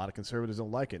bullshit, and a lot of conservatives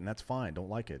don't like it, and that's fine. Don't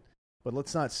like it, but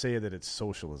let's not say that it's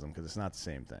socialism because it's not the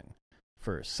same thing.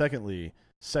 First, secondly,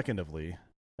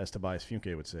 as Tobias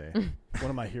Funke would say, one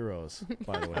of my heroes,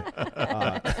 by the way,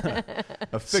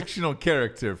 a fictional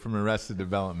character from Arrested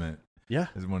Development. Yeah.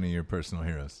 As one of your personal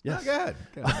heroes. Yes. Oh,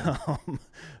 go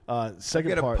ahead.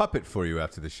 Second I'll get part, a puppet for you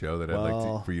after the show that I'd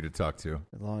like for you to talk to.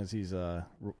 As long as he's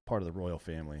part of the royal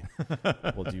family,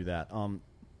 we'll do that.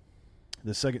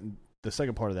 The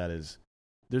second part of that is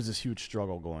there's this huge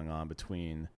struggle going on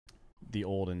between the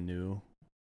old and new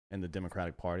and the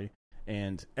Democratic Party.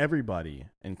 And everybody,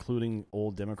 including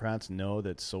old Democrats, know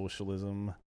that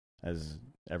socialism, as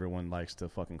everyone likes to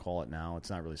fucking call it now, it's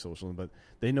not really socialism, but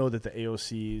they know that the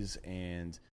AOCs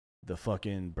and the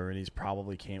fucking Bernies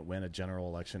probably can't win a general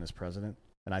election as president.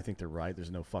 And I think they're right.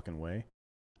 There's no fucking way.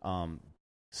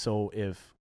 So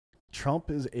if Trump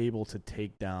is able to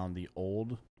take down the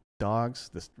old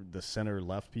dogs, the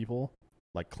center-left people,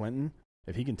 like Clinton,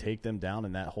 if he can take them down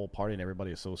and that whole party and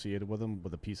everybody associated with him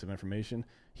with a piece of information,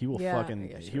 he will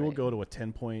will go to a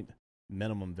 10-point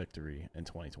minimum victory in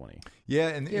 2020. Yeah,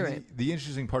 and the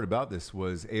interesting part about this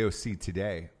was AOC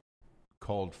today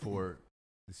called for.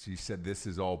 She said this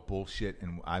is all bullshit,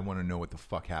 and I want to know what the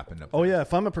fuck happened up there. Oh yeah,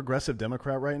 if I'm a progressive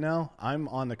Democrat right now, I'm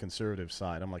on the conservative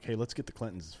side. I'm like, hey, let's get the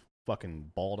Clintons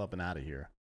fucking balled up and out of here.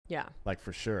 Yeah, like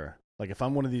for sure. Like if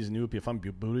I'm one of these new people, if I'm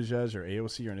Buttigieg or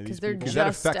AOC or any of these people, because that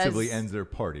effectively ends their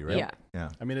party, right? Yeah.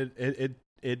 I mean,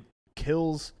 it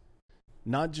kills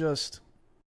not just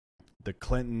the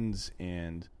Clintons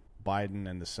and Biden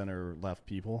and the center left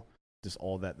people, just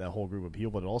all that whole group of people,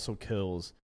 but it also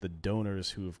kills the donors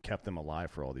who have kept them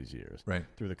alive for all these years, right?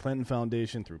 Through the Clinton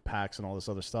Foundation, through PACs and all this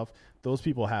other stuff. Those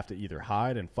people have to either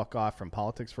hide and fuck off from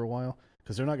politics for a while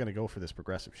because they're not going to go for this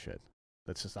progressive shit.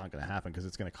 That's just not going to happen because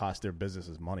it's going to cost their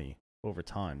businesses money. Over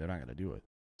time, they're not going to do it.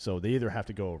 So they either have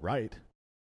to go right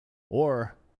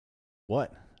or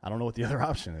what? I don't know what the other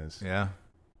option is. Yeah.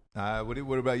 What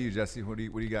about you, Jesse? What do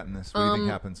you got in this? What do you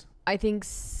think happens? I think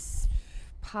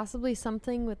possibly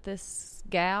something with this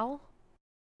gal.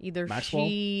 Either Maxwell?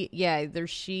 either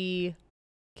she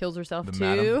kills herself the too.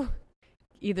 Madam?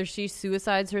 Either she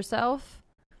suicides herself.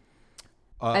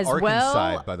 As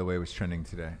Arkansas, by the way, was trending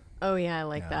today. Oh yeah, I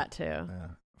like that too. Yeah,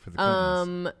 for the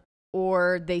Clintons.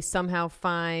 Or they somehow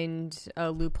find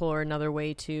a loophole or another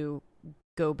way to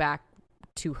go back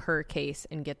to her case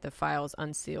and get the files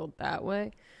unsealed that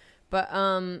way. But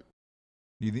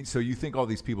you think all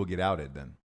these people get outed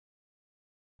then?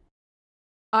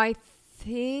 I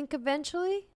think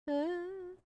eventually.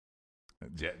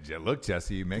 Look,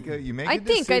 Jesse, you make a I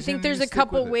decision think there's and a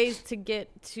couple with ways to get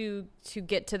to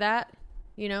that.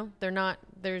 You know, they're not.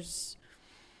 There's.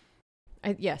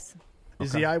 Yes.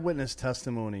 Is the eyewitness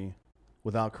testimony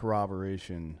without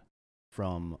corroboration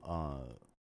from a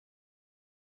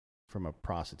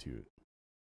prostitute?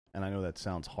 And I know that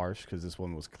sounds harsh because this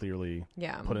one was clearly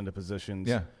put into positions.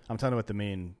 Yeah. I'm talking about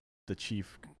the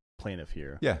chief plaintiff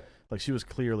here. Yeah. Like she was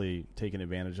clearly taken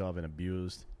advantage of and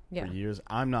abused for years.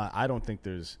 I don't think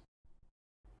there's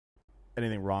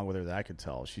anything wrong with her that I could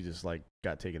tell. She just like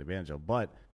got taken advantage of.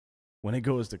 But when it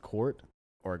goes to court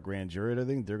or a grand jury or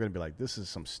anything, they're going to be like, this is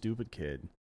some stupid kid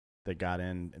that got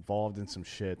involved in some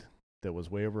shit that was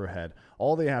way over her head.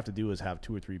 All they have to do is have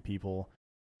 2 or 3 people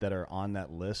that are on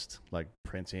that list, like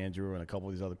Prince Andrew and a couple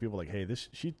of these other people, like, hey,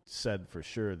 she said for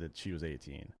sure that she was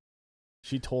 18.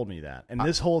 She told me that. And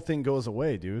this whole thing goes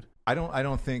away, dude. I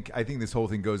think this whole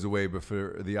thing goes away, but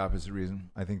for the opposite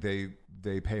reason. I think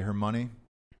they pay her money.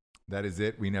 That is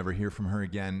it. We never hear from her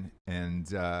again. And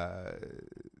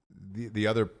the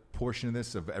other portion of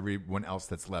this, of everyone else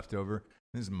that's left over,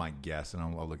 this is my guess, and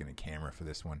I'll look in the camera for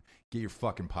this one. Get your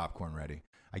fucking popcorn ready.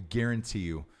 I guarantee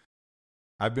you,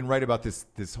 I've been right about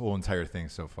this whole entire thing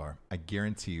so far. I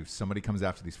guarantee you, somebody comes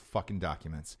after these fucking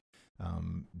documents,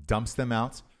 dumps them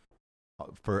out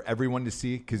for everyone to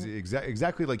see, because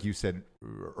exactly like you said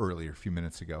earlier, a few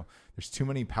minutes ago, there's too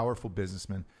many powerful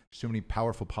businessmen, there's too many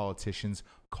powerful politicians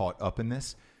caught up in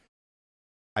this.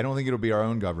 I don't think it'll be our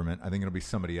own government. I think it'll be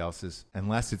somebody else's,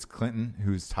 unless it's Clinton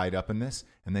who's tied up in this.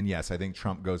 And then, yes, I think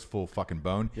Trump goes full fucking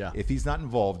bone. Yeah. If he's not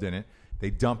involved in it, they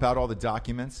dump out all the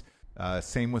documents.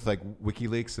 Same with like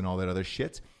WikiLeaks and all that other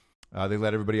shit. They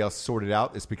let everybody else sort it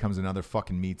out. This becomes another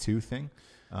fucking Me Too thing.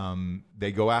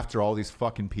 They go after all these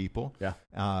fucking people. Yeah.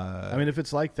 I mean, if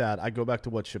it's like that, I go back to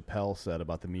what Chappelle said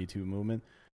about the Me Too movement,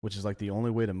 which is like the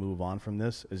only way to move on from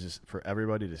this is just for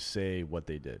everybody to say what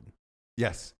they did.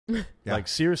 Yes. Yeah. Like,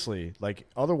 seriously. Like,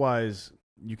 otherwise,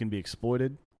 you can be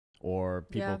exploited or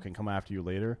people can come after you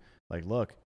later. Like,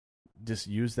 look, just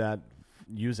use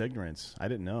ignorance. I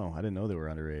didn't know they were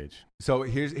underage. So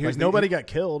here's like, nobody got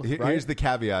killed. Here's the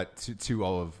caveat to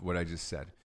all of what I just said.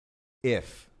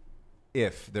 If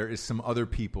there is some other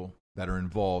people that are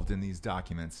involved in these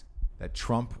documents that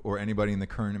Trump or anybody in the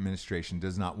current administration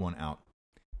does not want out,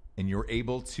 and you're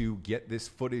able to get this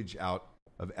footage out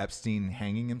of Epstein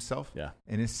hanging himself Yeah.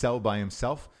 in his cell by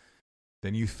himself,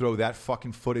 then you throw that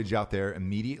fucking footage out there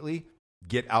immediately,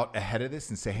 get out ahead of this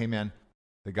and say, hey, man,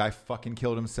 the guy fucking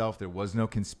killed himself. There was no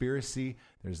conspiracy.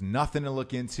 There's nothing to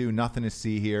look into, nothing to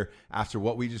see here. After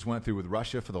what we just went through with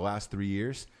Russia for the last 3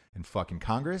 years in fucking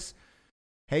Congress,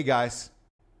 hey, guys,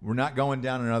 we're not going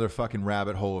down another fucking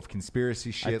rabbit hole of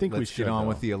conspiracy shit. Let's get on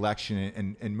with the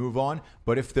election and move on.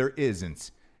 But if there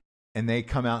isn't, and they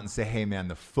come out and say, hey, man,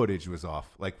 the footage was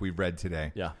off, like we read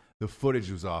today. Yeah. The footage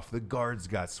was off. The guards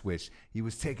got switched. He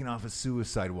was taken off a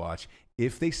suicide watch.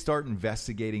 If they start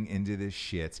investigating into this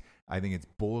shit, I think it's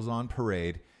bulls on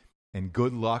parade, and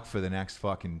good luck for the next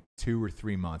fucking 2 or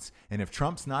 3 months. And if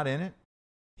Trump's not in it,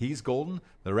 he's golden.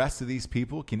 The rest of these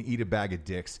people can eat a bag of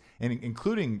dicks, and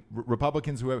including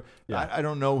Republicans, whoever. Yeah. I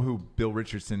don't know who Bill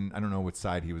Richardson, I don't know what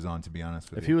side he was on, to be honest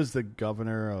with you. If he was the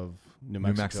governor of New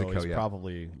Mexico, he's yeah.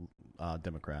 probably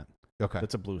Democrat. Okay.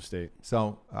 That's a blue state.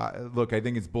 So, look, I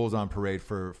think it's bulls on parade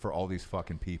for all these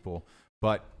fucking people.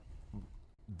 But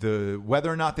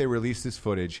whether or not they release this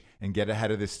footage and get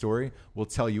ahead of this story will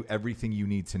tell you everything you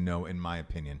need to know, in my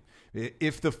opinion.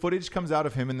 If the footage comes out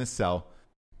of him in the cell,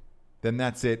 then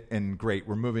that's it, and great.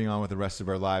 We're moving on with the rest of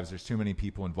our lives. There's too many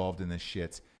people involved in this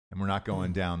shit, and we're not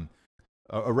going down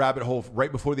a rabbit hole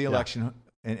right before the election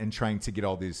and trying to get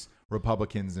all these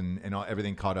Republicans and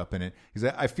everything caught up in it.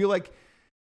 Because I feel like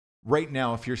right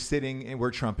now, if you're sitting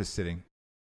where Trump is sitting,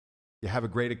 you have a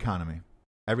great economy.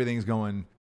 Everything's going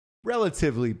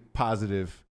relatively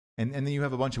positive, and then you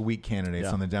have a bunch of weak candidates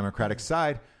on the Democratic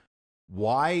side.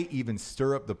 Why even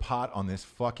stir up the pot on this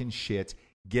fucking shit?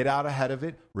 Get out ahead of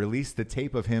it, release the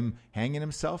tape of him hanging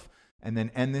himself, and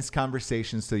then end this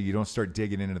conversation so you don't start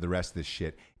digging into the rest of this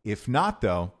shit. If not,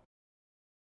 though,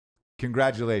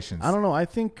 congratulations. I don't know. I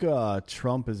think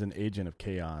Trump is an agent of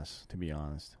chaos, to be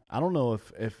honest. I don't know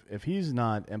if he's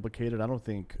not implicated, I don't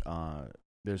think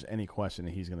there's any question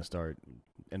that he's going to start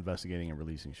investigating and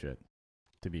releasing shit,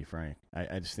 to be frank.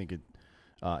 I just think it,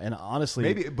 and honestly...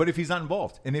 Maybe, but if he's not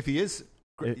involved, and if he is...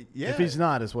 If he's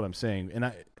not, is what I'm saying.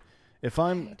 And if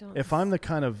I'm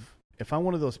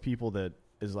one of those people that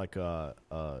is like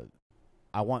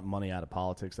I want money out of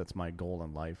politics. That's my goal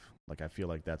in life. Like, I feel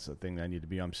like that's the thing that I need to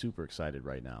be. I'm super excited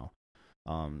right now,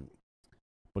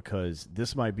 because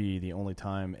this might be the only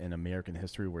time in American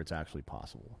history where it's actually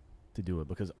possible to do it.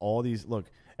 Because all these, look,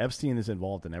 Epstein is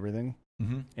involved in everything,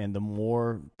 and the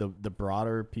more the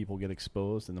broader people get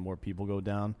exposed, and the more people go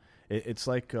down. It's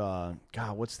like God,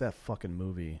 what's that fucking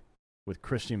movie with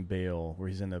Christian Bale where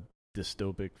he's in a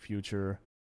dystopic future?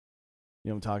 You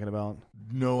know what I'm talking about?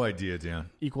 No idea, Dan.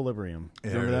 Equilibrium.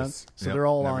 Yeah, remember that? Is. So they're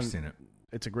all never seen it.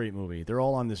 It's a great movie. They're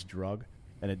all on this drug,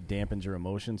 and it dampens your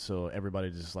emotions, so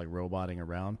everybody's just like roboting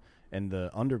around. And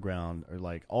the underground are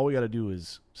like, all we got to do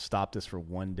is stop this for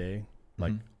one day,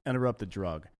 like interrupt the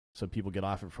drug, so people get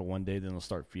off it for one day, then they'll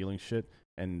start feeling shit,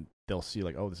 and they'll see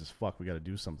like, oh, this is fucked. We got to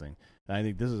do something. And I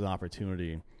think this is an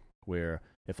opportunity where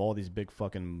if all these big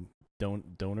fucking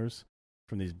donors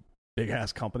from these big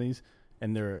ass companies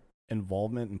and their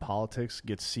involvement in politics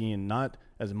gets seen not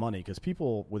as money, because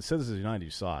people with Citizens United,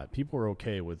 you saw it. People are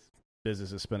okay with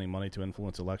businesses spending money to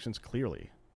influence elections,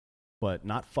 clearly, but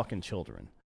not fucking children.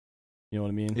 You know what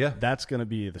I mean? Yeah. That's going to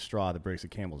be the straw that breaks the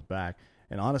camel's back.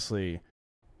 And honestly,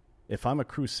 if I'm a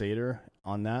crusader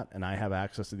on that and I have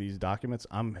access to these documents,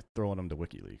 I'm throwing them to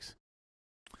WikiLeaks.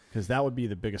 Because that would be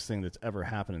the biggest thing that's ever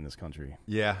happened in this country.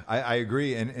 Yeah, I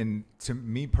agree. And to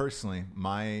me personally,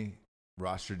 my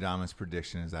Rostradamus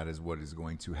prediction is that is what is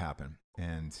going to happen.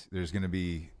 And there's going to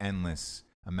be endless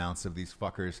amounts of these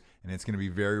fuckers. And it's going to be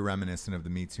very reminiscent of the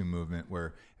Me Too movement, where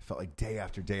it felt like day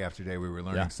after day after day we were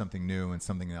learning something new and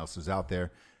something else was out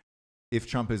there. If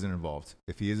Trump isn't involved.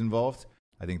 If he is involved,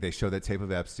 I think they show that tape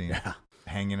of Epstein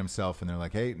hanging himself, and they're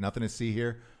like, hey, nothing to see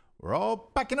here. We're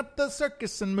all backing up the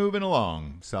circus and moving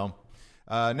along. So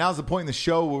now's the point in the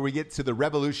show where we get to the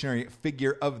revolutionary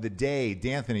figure of the day.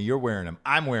 D'Anthony, you're wearing him.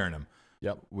 I'm wearing him.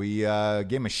 Yep. We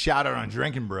gave him a shout out on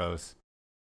Drinking Bros.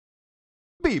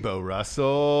 Bebo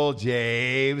Russell,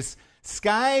 James,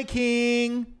 Sky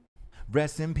King.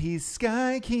 Rest in peace,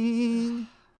 Sky King.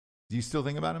 Do you still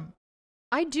think about him?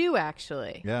 I do,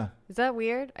 actually. Yeah. Is that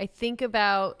weird? I think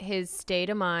about his state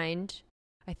of mind.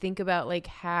 I think about like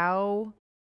how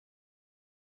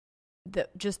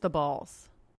just the balls.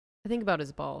 I think about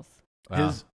his balls. Wow.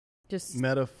 His just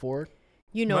metaphor.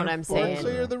 You know what I'm saying? So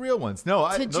you're the real ones. No,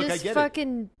 I get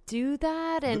fucking do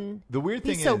that and the weird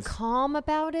thing be so calm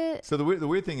about it. So the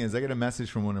weird thing is, I got a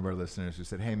message from one of our listeners who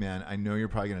said, "Hey man, I know you're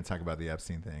probably going to talk about the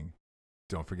Epstein thing.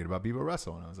 Don't forget about Bebo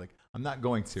Russell." And I was like, "I'm not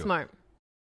going to." Smart.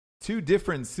 2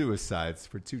 different suicides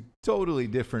for 2 totally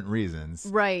different reasons.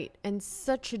 Right. And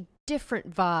such a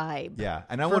different vibe. Yeah.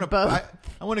 And I want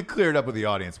to clear it up with the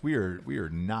audience. We are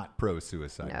not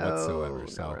pro-suicide whatsoever.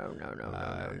 So,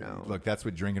 No. Look, that's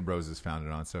what Drinking Bros is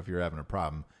founded on. So if you're having a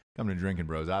problem, come to Drinking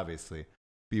Bros, obviously.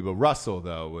 Bebo Russell,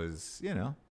 though, was,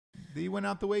 he went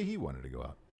out the way he wanted to go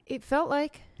out. It felt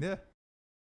like. Yeah.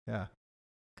 Gosh.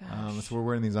 So we're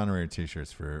wearing these honorary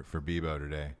T-shirts for Bebo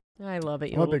today. I love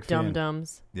it, you little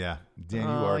dum-dums. Yeah. Dan, you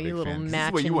are a big you little fan.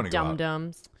 matching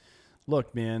dum-dums.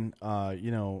 Look, man,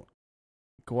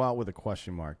 go out with a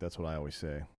question mark. That's what I always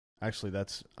say. Actually,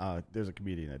 there's a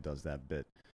comedian that does that bit.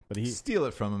 But he steal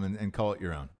it from him and call it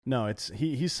your own. No,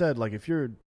 he said, like, if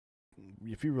you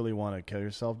really want to kill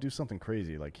yourself, do something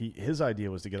crazy. Like his idea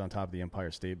was to get on top of the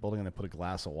Empire State Building and then put a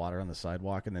glass of water on the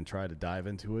sidewalk and then try to dive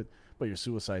into it. But your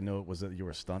suicide note was that you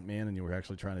were a stuntman and you were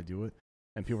actually trying to do it.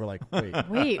 And people were like,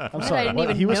 wait, I'm sorry. I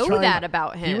didn't even know that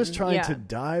about him. He was trying to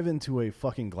dive into a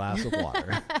fucking glass of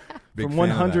water from fan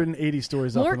 180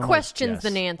 stories up. More questions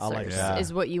than answers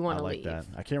is what you want to leave. That.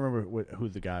 I can't remember who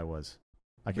the guy was.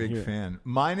 Big fan.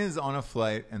 Mine is on a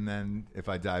flight, and then if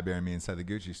I die, bury me inside the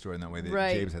Gucci store, and that way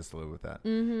James has to live with that.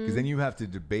 Because then you have to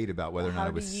debate about whether or not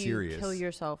it was serious. Kill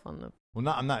yourself on the. Well,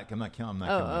 I'm not killing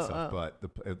myself,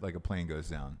 but like a plane goes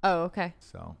down. Oh, okay.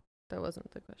 So that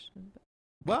wasn't the question. But.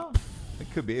 Well,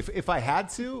 it could be if I had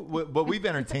to. But we've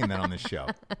entertained that on this show.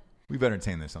 We've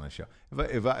entertained this on the show.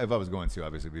 If I was going to,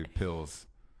 obviously, it'd be pills,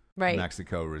 right?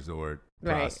 Mexico resort.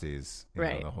 Prosties,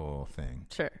 the whole thing.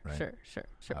 Sure.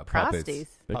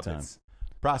 Prosties. Puppets.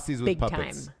 Prosties with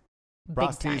puppets. Time.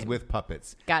 Prosties with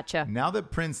puppets. Gotcha. Now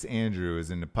that Prince Andrew is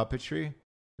into puppetry,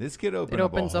 this could open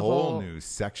up a whole new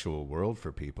sexual world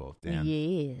for people. Dan.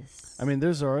 Yes. I mean,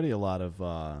 there's already a lot of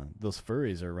those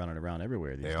furries are running around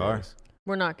everywhere these days.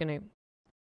 We're not going to.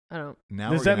 I don't.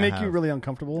 Does that make you really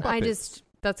uncomfortable? Puppets.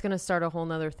 That's going to start a whole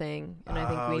nother thing, and I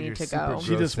think we need to go.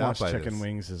 She just wants chicken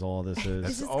wings is all this is.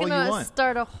 This is going to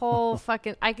start a whole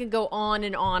fucking... I could go on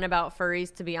and on about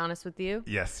furries, to be honest with you.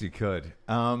 Yes, you could.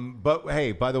 But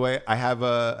hey, by the way, I have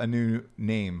a new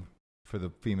name for the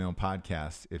female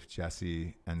podcast if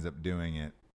Jesse ends up doing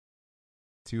it.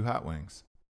 2 hot wings.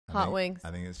 Wings.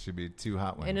 I think it should be 2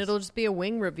 hot wings. And it'll just be a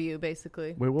wing review,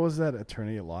 basically. Wait, what was that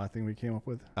attorney at law thing we came up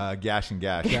with? Gash and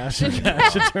Gash. Gash and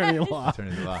Gash, attorney at law.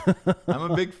 Attorney at law.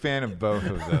 I'm a big fan of both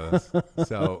of those.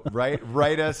 So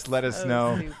write us, let us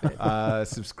know.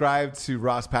 Subscribe to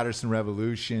Ross Patterson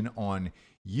Revolution on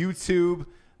YouTube.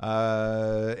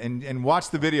 And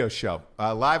watch the video show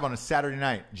live on a Saturday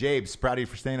night. Jabes, proud of you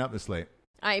for staying up this late.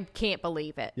 I can't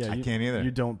believe it. Yeah, I can't either.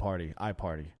 You don't party. I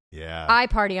party. Yeah. I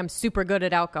party. I'm super good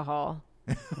at alcohol.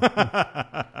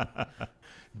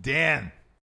 Dan,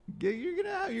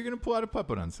 you're gonna pull out a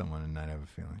puppet on someone tonight, I have a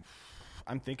feeling.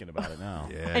 I'm thinking about it now.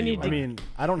 Yeah.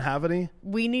 I don't have any.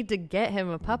 We need to get him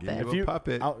a puppet. Give you a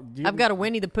puppet. I've got a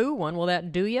Winnie the Pooh one. Will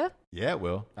that do you? Yeah, it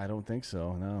will. I don't think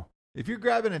so. No. If you're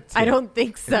grabbing a tit, I don't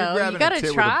think so. You gotta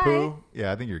try. Pooh,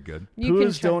 yeah, I think you're good.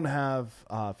 Poos don't have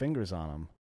fingers on them.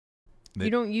 You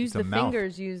don't use the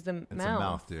fingers, use the mouth. It's a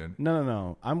mouth, dude.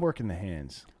 No. I'm working the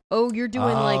hands. Oh, you're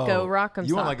doing like a rock'em.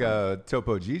 You want like a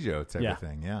Topo Gigio type of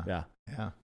thing, yeah.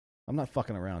 I'm not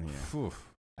fucking around here.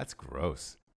 Oof, that's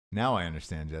gross. Now I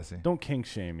understand, Jesse. Don't kink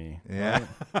shame me. Yeah.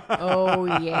 Right? Oh,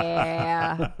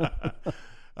 yeah.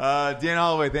 Dan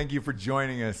Holloway, thank you for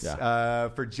joining us. Yeah.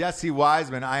 For Jesse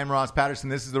Wiseman, I am Ross Patterson.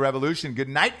 This is The Revolution. Good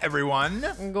night, everyone.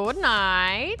 Good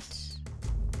night.